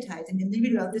about the Hittites and then you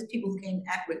read about this people who came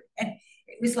after, and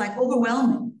it was like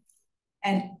overwhelming.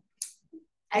 And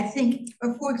I think,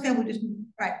 for example, just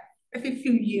right every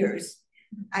few years,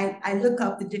 I look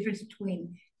up the difference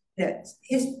between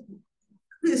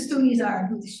who the Sunnis are and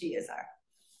who the Shias are.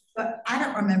 But I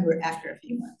don't remember it after a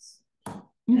few months. I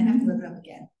have to look it up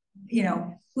again. You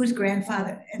know, whose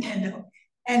grandfather,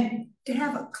 and to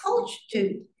have a coach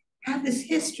to have this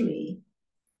history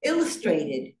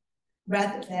illustrated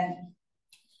rather than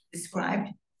described.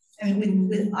 I mean,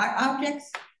 with art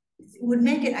objects, it would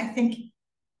make it, I think,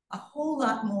 a whole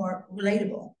lot more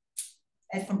relatable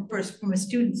as from a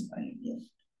student's point of view.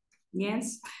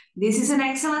 Yes, this is an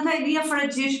excellent idea for a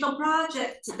digital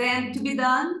project then to be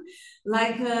done.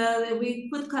 Like we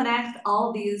could connect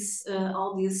all these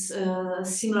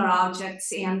similar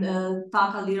objects and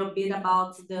talk a little bit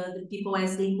about the people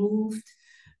as they moved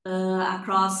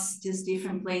across these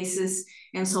different places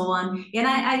and so on. And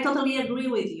I totally agree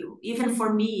with you. Even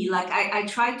for me, like I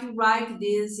try to write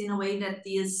this in a way that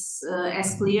is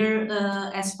as clear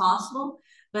as possible.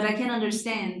 But I can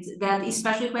understand that,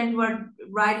 especially when you are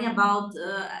writing about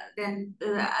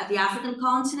the African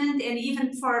continent, and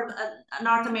even for a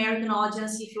North American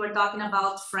audience, if you are talking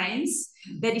about France,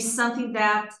 that is something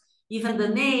that even the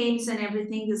names and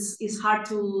everything is hard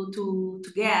to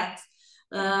get,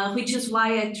 which is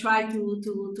why I try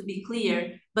to be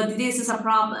clear. But this is a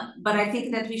problem. But I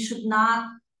think that we should not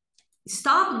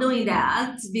stop doing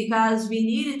that, because we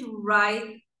needed to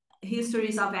write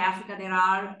histories of Africa that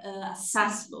are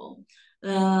accessible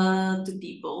to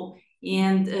people.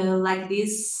 And like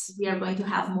this, we are going to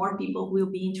have more people who will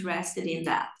be interested in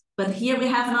that. But here we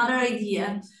have another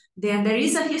idea. Then there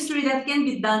is a history that can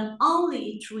be done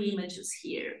only through images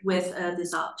here with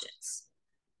these objects.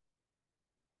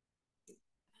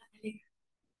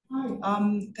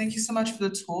 Hi, thank you so much for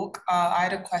the talk. I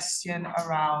had a question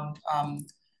around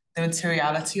the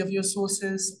materiality of your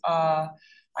sources.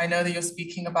 I know that you're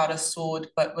speaking about a sword,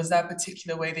 but was there a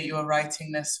particular way that you were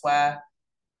writing this where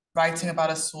writing about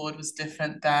a sword was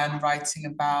different than writing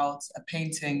about a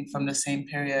painting from the same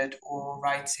period, or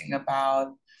writing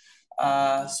about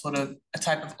sort of a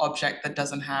type of object that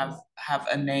doesn't have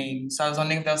a name? So I was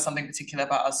wondering if there was something particular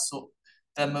about a sword,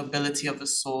 the mobility of the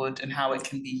sword and how it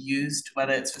can be used,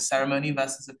 whether it's for ceremony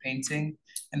versus a painting,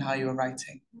 and how you were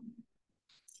writing.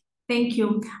 Thank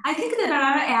you. I think that there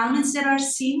are elements that are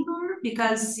similar,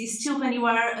 because still when you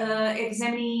are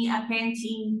examining a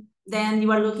painting, then you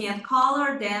are looking at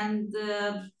color, then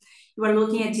you are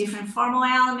looking at different formal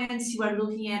elements, you are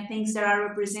looking at things that are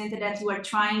represented that you are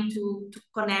trying to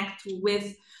connect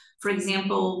with, for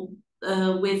example,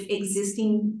 with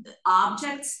existing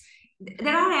objects.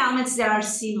 There are elements that are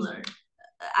similar.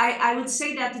 I would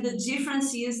say that the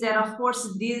difference is that, of course,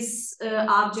 this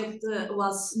object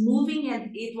was moving,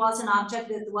 and it was an object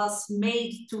that was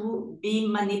made to be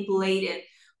manipulated,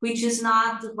 which is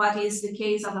not what is the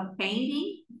case of a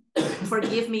painting.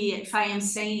 Forgive me if I am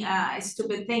saying a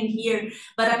stupid thing here,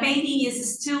 but a painting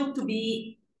is still to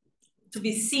be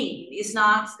seen. It's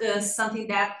not something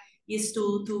that is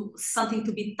something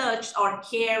to be touched or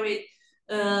carried.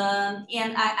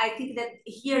 And I think that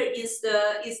here is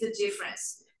the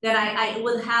difference, that I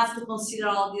would have to consider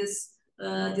all these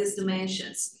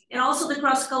dimensions, and also the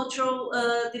cross-cultural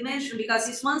dimension, because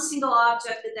it's one single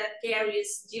object that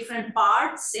carries different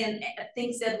parts and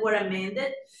things that were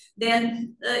amended.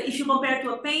 Then if you compare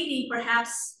to a painting,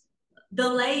 perhaps the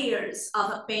layers of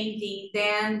a painting,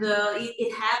 then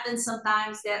it happens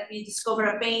sometimes that we discover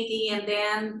a painting, and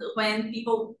then when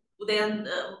people then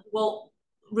will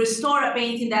restore a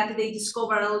painting, that they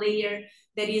discover a layer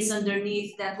that is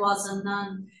underneath that was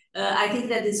unknown. I think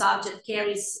that this object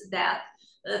carries that,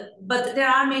 but there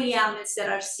are many elements that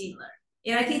are similar.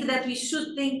 And I think that we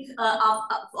should think of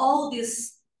all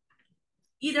these,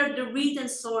 either the written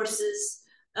sources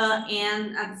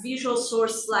and a visual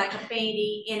source like a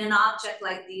painting and an object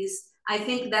like this. I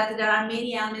think that there are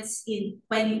many elements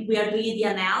when we are doing the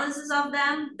analysis of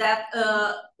them that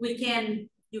you can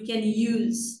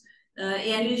use.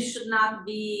 And you should not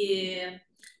be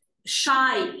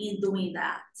shy in doing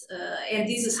that. And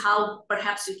this is how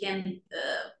perhaps you can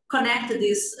connect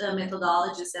these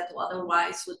methodologies that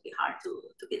otherwise would be hard to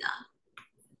be done.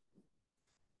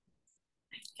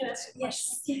 Can I ask a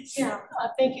question? Yes. Yeah,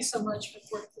 thank you so much for the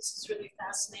work. This is really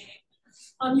fascinating.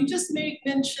 You just made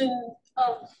mention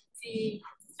of the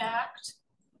fact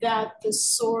that the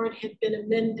sword had been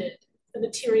amended, the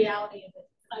materiality of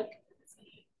it.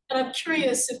 And I'm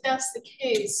curious if that's the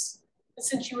case,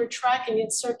 since you were tracking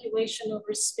its circulation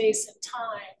over space and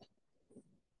time.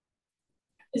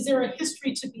 Is there a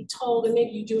history to be told, and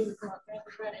maybe you do in the book, I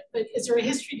haven't read it, but is there a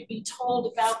history to be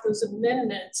told about those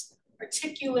amendments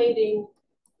articulating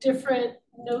different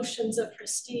notions of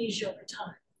prestige over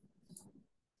time?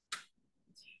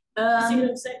 See what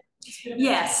I'm saying?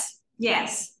 Yes.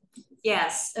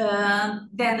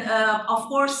 Then, of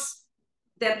course,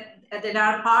 that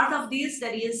are part of this.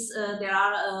 That is, there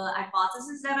are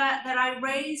hypotheses that I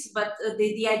raise, but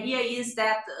the idea is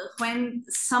that when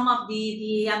some of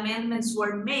the amendments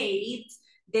were made,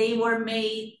 they were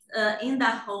made in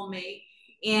Dahomey,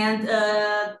 And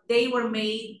they were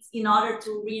made in order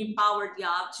to re-empower the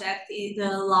object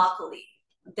locally.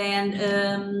 Then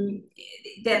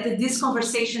that this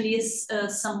conversation is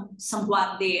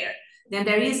somewhat there. Then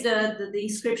there is the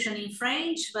inscription in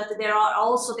French, but there are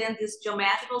also then these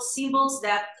geometrical symbols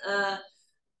that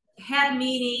had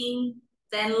meaning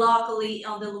then locally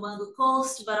on the Luango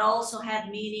coast, but also had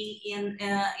meaning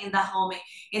in Dahomey.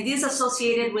 And this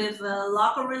associated with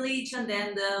local religion,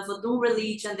 then the Vodou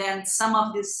religion, then some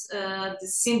of these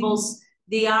symbols,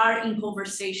 they are in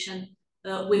conversation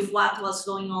with what was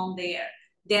going on there.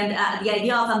 Then the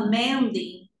idea of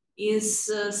amending is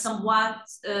somewhat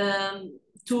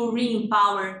to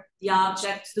re-empower the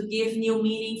object, to give new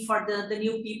meaning for the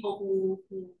new people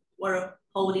who were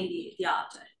holding the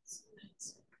object.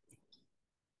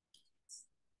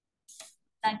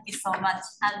 Thank you so much.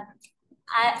 And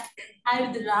I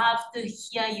would love to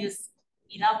hear you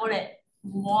elaborate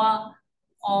more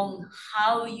on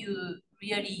how you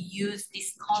really use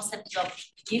this concept of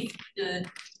gift to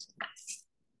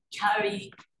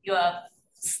carry your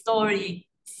story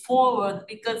forward,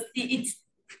 because its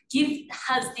gift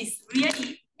has this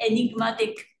really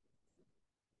enigmatic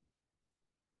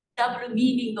double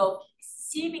meaning of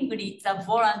seemingly it's a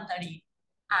voluntary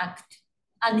act,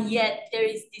 and yet there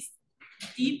is this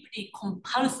deeply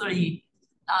compulsory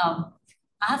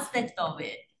aspect of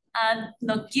it. And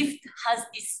the gift has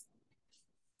this,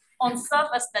 on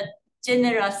surface, the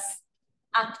generous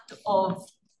act of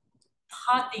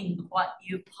parting what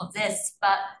you possess,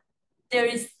 but there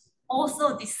is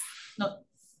also this,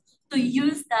 to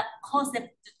use that concept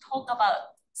to talk about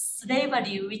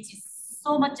slavery, which is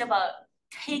so much about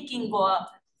taking or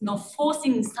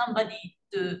forcing somebody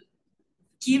to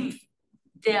give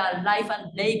their life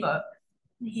and labor,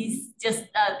 is just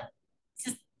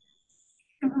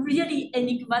really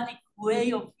enigmatic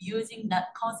way of using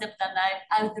that concept. And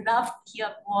I would love to hear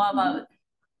more about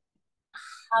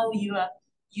how you are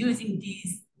using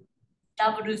this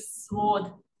double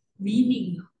sword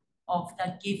meaning of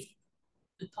the gift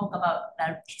to talk about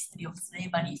the history of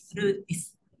slavery through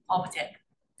this object.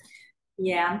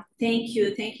 Yeah, thank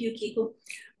you, Kiko.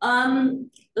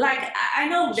 Like, I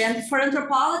know then for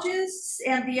anthropologists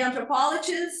and the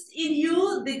anthropologists in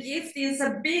you, the gift is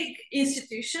a big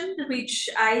institution, which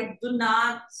I do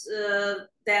not,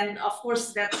 then of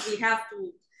course that we have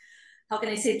to, how can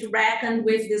I say, to reckon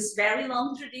with this very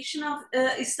long tradition of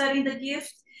studying the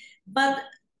gift. But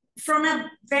from a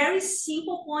very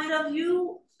simple point of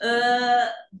view,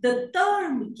 the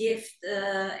term gift,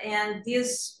 and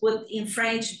this would in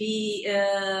French be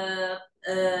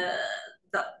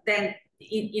then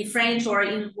in French or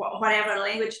in whatever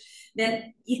language,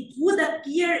 then it would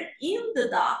appear in the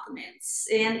documents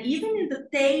and even in the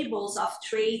tables of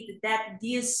trade that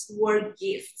these were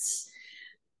gifts.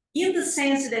 In the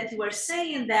sense that you were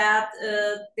saying that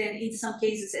then in some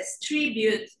cases as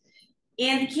tribute,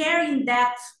 and carrying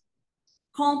that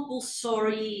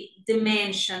compulsory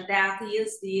dimension that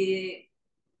is the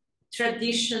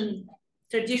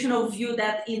traditional view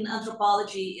that in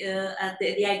anthropology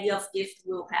the idea of gift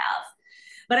will have.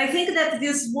 But I think that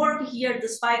this work here,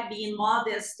 despite being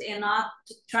modest and not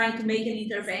trying to make an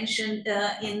intervention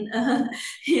in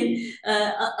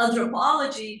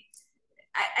anthropology,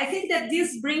 I think that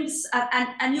this brings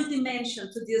a new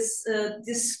dimension to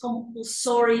this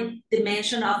compulsory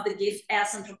dimension of the gift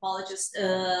as anthropologists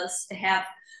have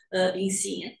been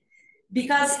seeing.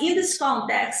 Because in this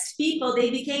context, people, they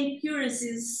became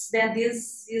curious, that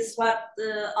this is what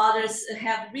others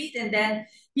have written, then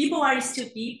people are still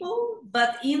people,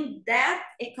 but in that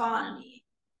economy,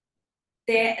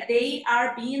 they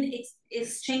are being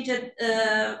exchanged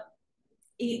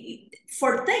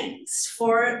for things,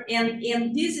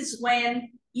 and this is when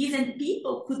even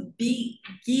people could be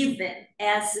given,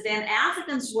 as then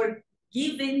Africans were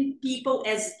given people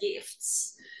as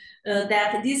gifts.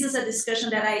 That this is a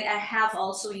discussion that I have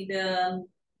also in the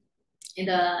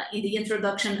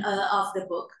introduction of the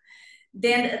book.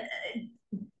 Then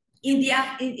in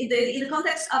the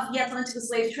context of the Atlantic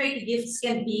slave trade, gifts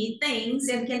can be things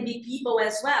and can be people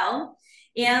as well,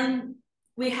 and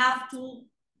we have to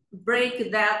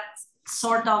break that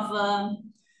sort of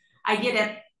idea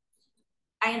that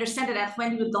I understand that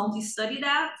when you don't study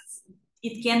that,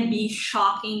 it can be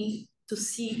shocking to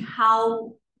see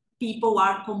how people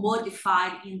are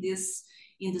commodified in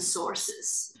the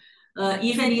sources.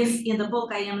 Even if in the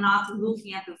book I am not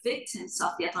looking at the victims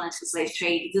of the Atlantic slave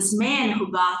trade, this man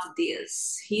who got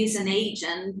this, he's an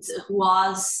agent who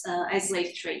was a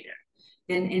slave trader,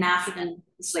 an African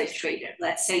slave trader,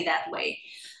 let's say that way.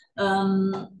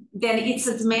 Then it's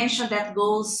a dimension that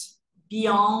goes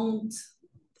beyond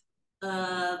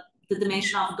the the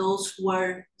dimension of those who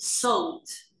were sold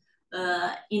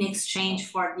in exchange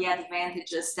for the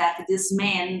advantages that these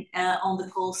men on the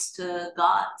coast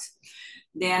got.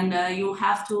 Then you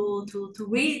have to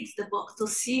read the book to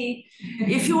see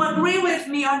if you agree with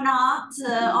me or not,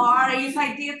 or if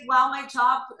I did well my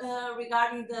job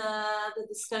regarding the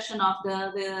discussion of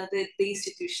the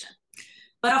institution.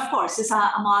 But of course, it's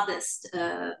a modest.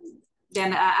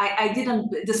 Then I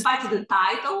didn't, despite the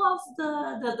title of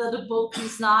the book,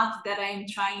 is not that I'm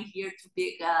trying here to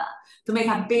make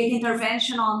a big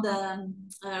intervention on the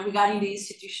regarding the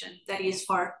institution that is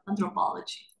for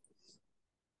anthropology.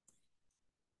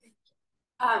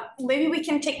 Maybe we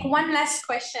can take one last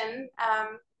question.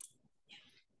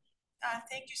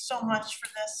 Thank you so much for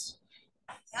this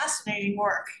fascinating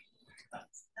work.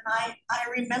 And I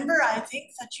remember, I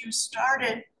think that you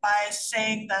started by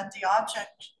saying that the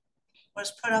object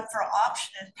was put up for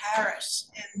auction in Paris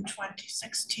in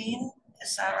 2016.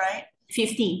 Is that right?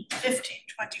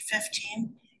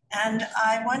 2015. And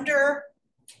I wonder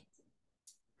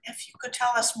if you could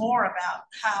tell us more about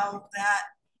how that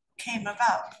came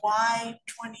about. Why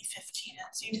 2015?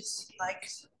 It seems like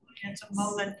it's a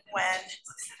moment when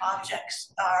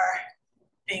objects are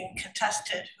being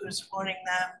contested, who's owning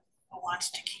them, who wants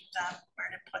to keep them, where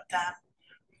to put them.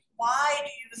 Why do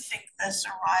you think this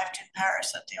arrived in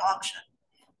Paris at the auction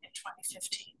in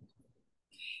 2015?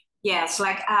 Yes,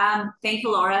 thank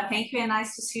you, Laura. Thank you, and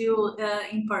nice to see you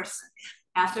in person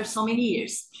after so many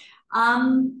years.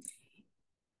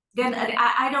 Then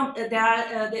I don't,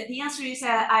 the answer is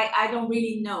I don't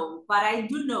really know. What I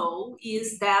do know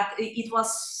is that it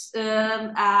was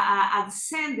a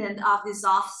descendant of this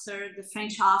officer, the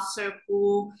French officer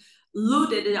who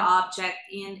looted the object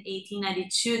in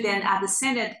 1892. Then a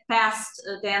descendant passed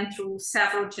then through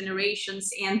several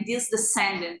generations, and this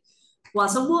descendant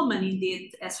was a woman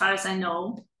indeed, as far as I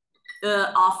know,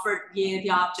 offered the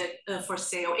object for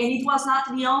sale. And it was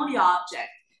not the only object.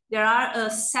 There are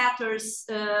setters,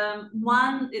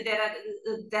 one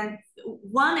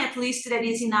at least that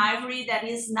is in ivory that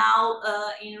is now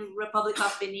in Republic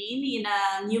of Benin in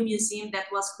a new museum that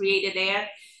was created there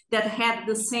that had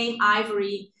the same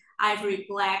ivory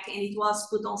plaque, and it was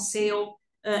put on sale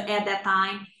at that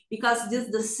time because the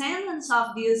descendants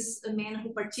of these men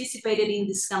who participated in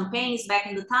these campaigns back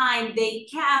in the time, they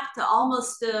kept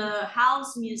almost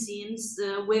house museums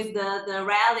with the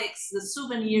relics, the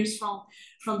souvenirs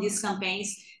from these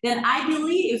campaigns. Then I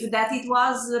believe that it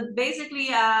was basically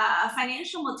a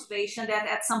financial motivation that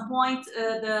at some point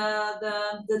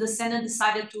the descendant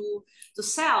decided to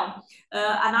sell.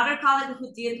 Another colleague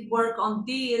who did work on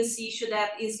this issue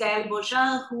that is Gaël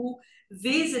Bojan, who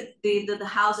visited the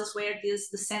houses where these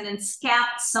descendants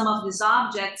kept some of these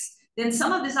objects. Then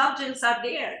some of these objects are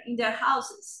there in their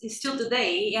houses still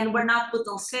today and were not put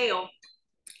on sale.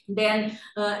 Then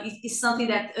it is something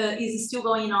that is still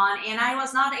going on. And I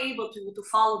was not able to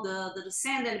follow the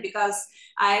descendant because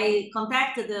I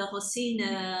contacted the Racine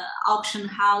auction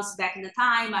house back in the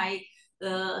time. I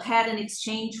had an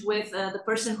exchange with the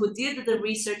person who did the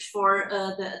research for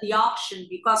the auction,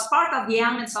 because part of the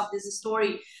elements of this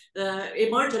story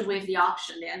emerged with the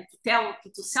auction, and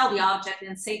to sell the object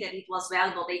and say that it was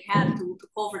valuable, they had to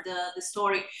cover the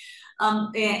story.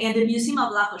 And the Museum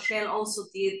of La Rochelle also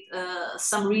did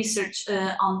some research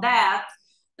on that.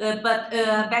 But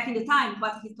back in the time,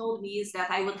 what he told me is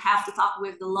that I would have to talk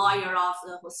with the lawyer of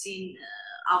the Racine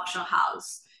auction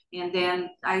house. And then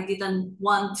I didn't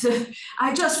want to,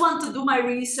 I just want to do my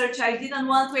research. I didn't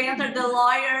want to enter the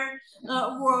lawyer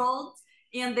world.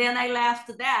 And then I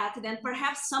left that. Then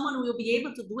perhaps someone will be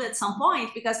able to do it at some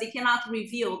point because they cannot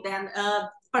reveal. Then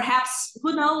perhaps,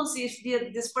 who knows if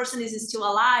this person is still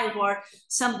alive or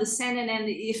some descendant, and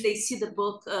if they see the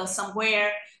book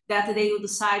somewhere, that they will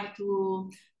decide to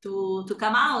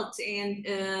come out and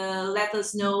let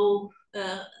us know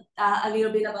a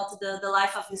little bit about the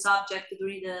life of this object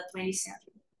during the 20th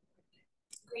century.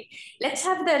 Great. Let's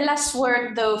have the last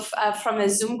word, though, from a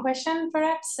Zoom question,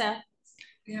 perhaps.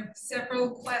 We have several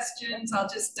questions. I'll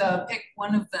just pick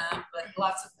one of them, but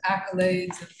lots of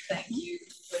accolades and thank you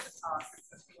for the talk.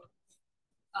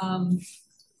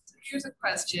 So here's a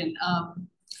question.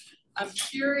 I'm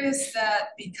curious that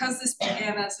because this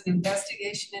began as an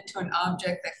investigation into an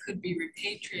object that could be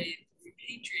repatriated,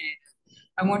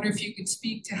 I wonder if you could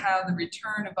speak to how the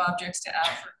return of objects to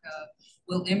Africa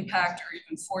will impact or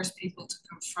even force people to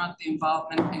confront the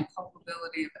involvement and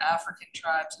culpability of African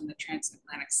tribes in the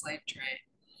transatlantic slave trade.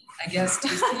 I guess, do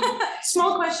you see,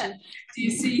 small question. Do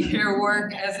you see your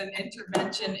work as an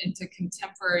intervention into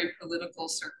contemporary political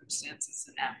circumstances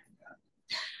in Africa?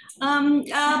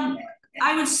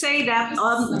 I would say that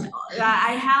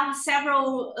I have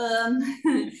several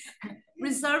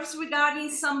reserves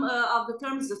regarding some of the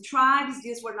terms of tribes.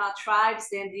 These were not tribes,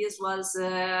 then these were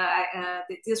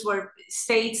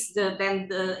states. Then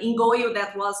the Ngoyo,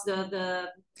 that was the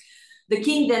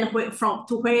kingdom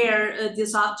to where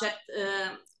this object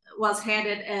was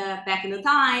headed back in the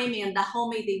time, and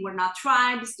Dahomey, they were not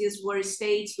tribes. These were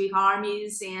states with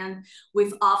armies and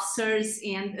with officers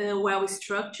and well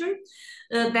structured.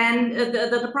 Then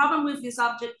the problem with this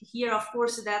object here, of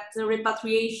course, that the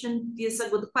repatriation is a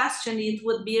good question. It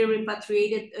would be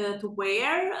repatriated to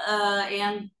where,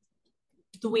 and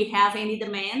do we have any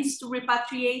demands to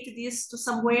repatriate this to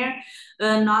somewhere?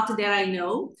 Not that I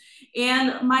know.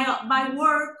 And my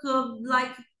work,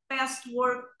 like past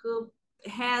work,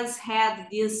 has had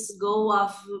this goal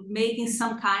of making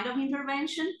some kind of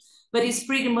intervention, but it's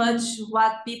pretty much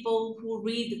what people who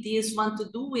read this want to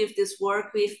do with this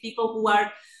work. With people who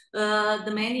are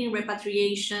demanding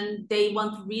repatriation, they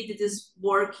want to read this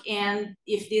work, and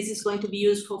if this is going to be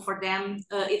useful for them,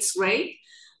 it's great.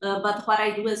 But what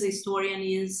I do as a historian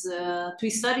is to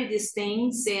study these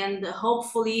things, and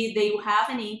hopefully they will have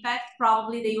an impact.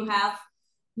 Probably they will have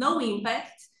no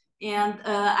impact, and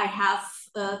I have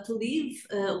to live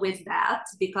with that,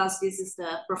 because this is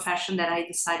the profession that I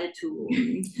decided to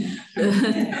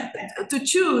to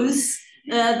choose.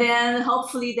 Then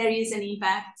hopefully there is an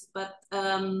impact, but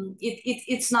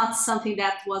it's not something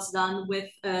that was done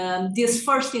with this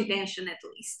first intention, at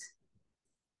least.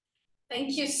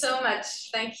 Thank you so much.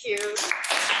 Thank you.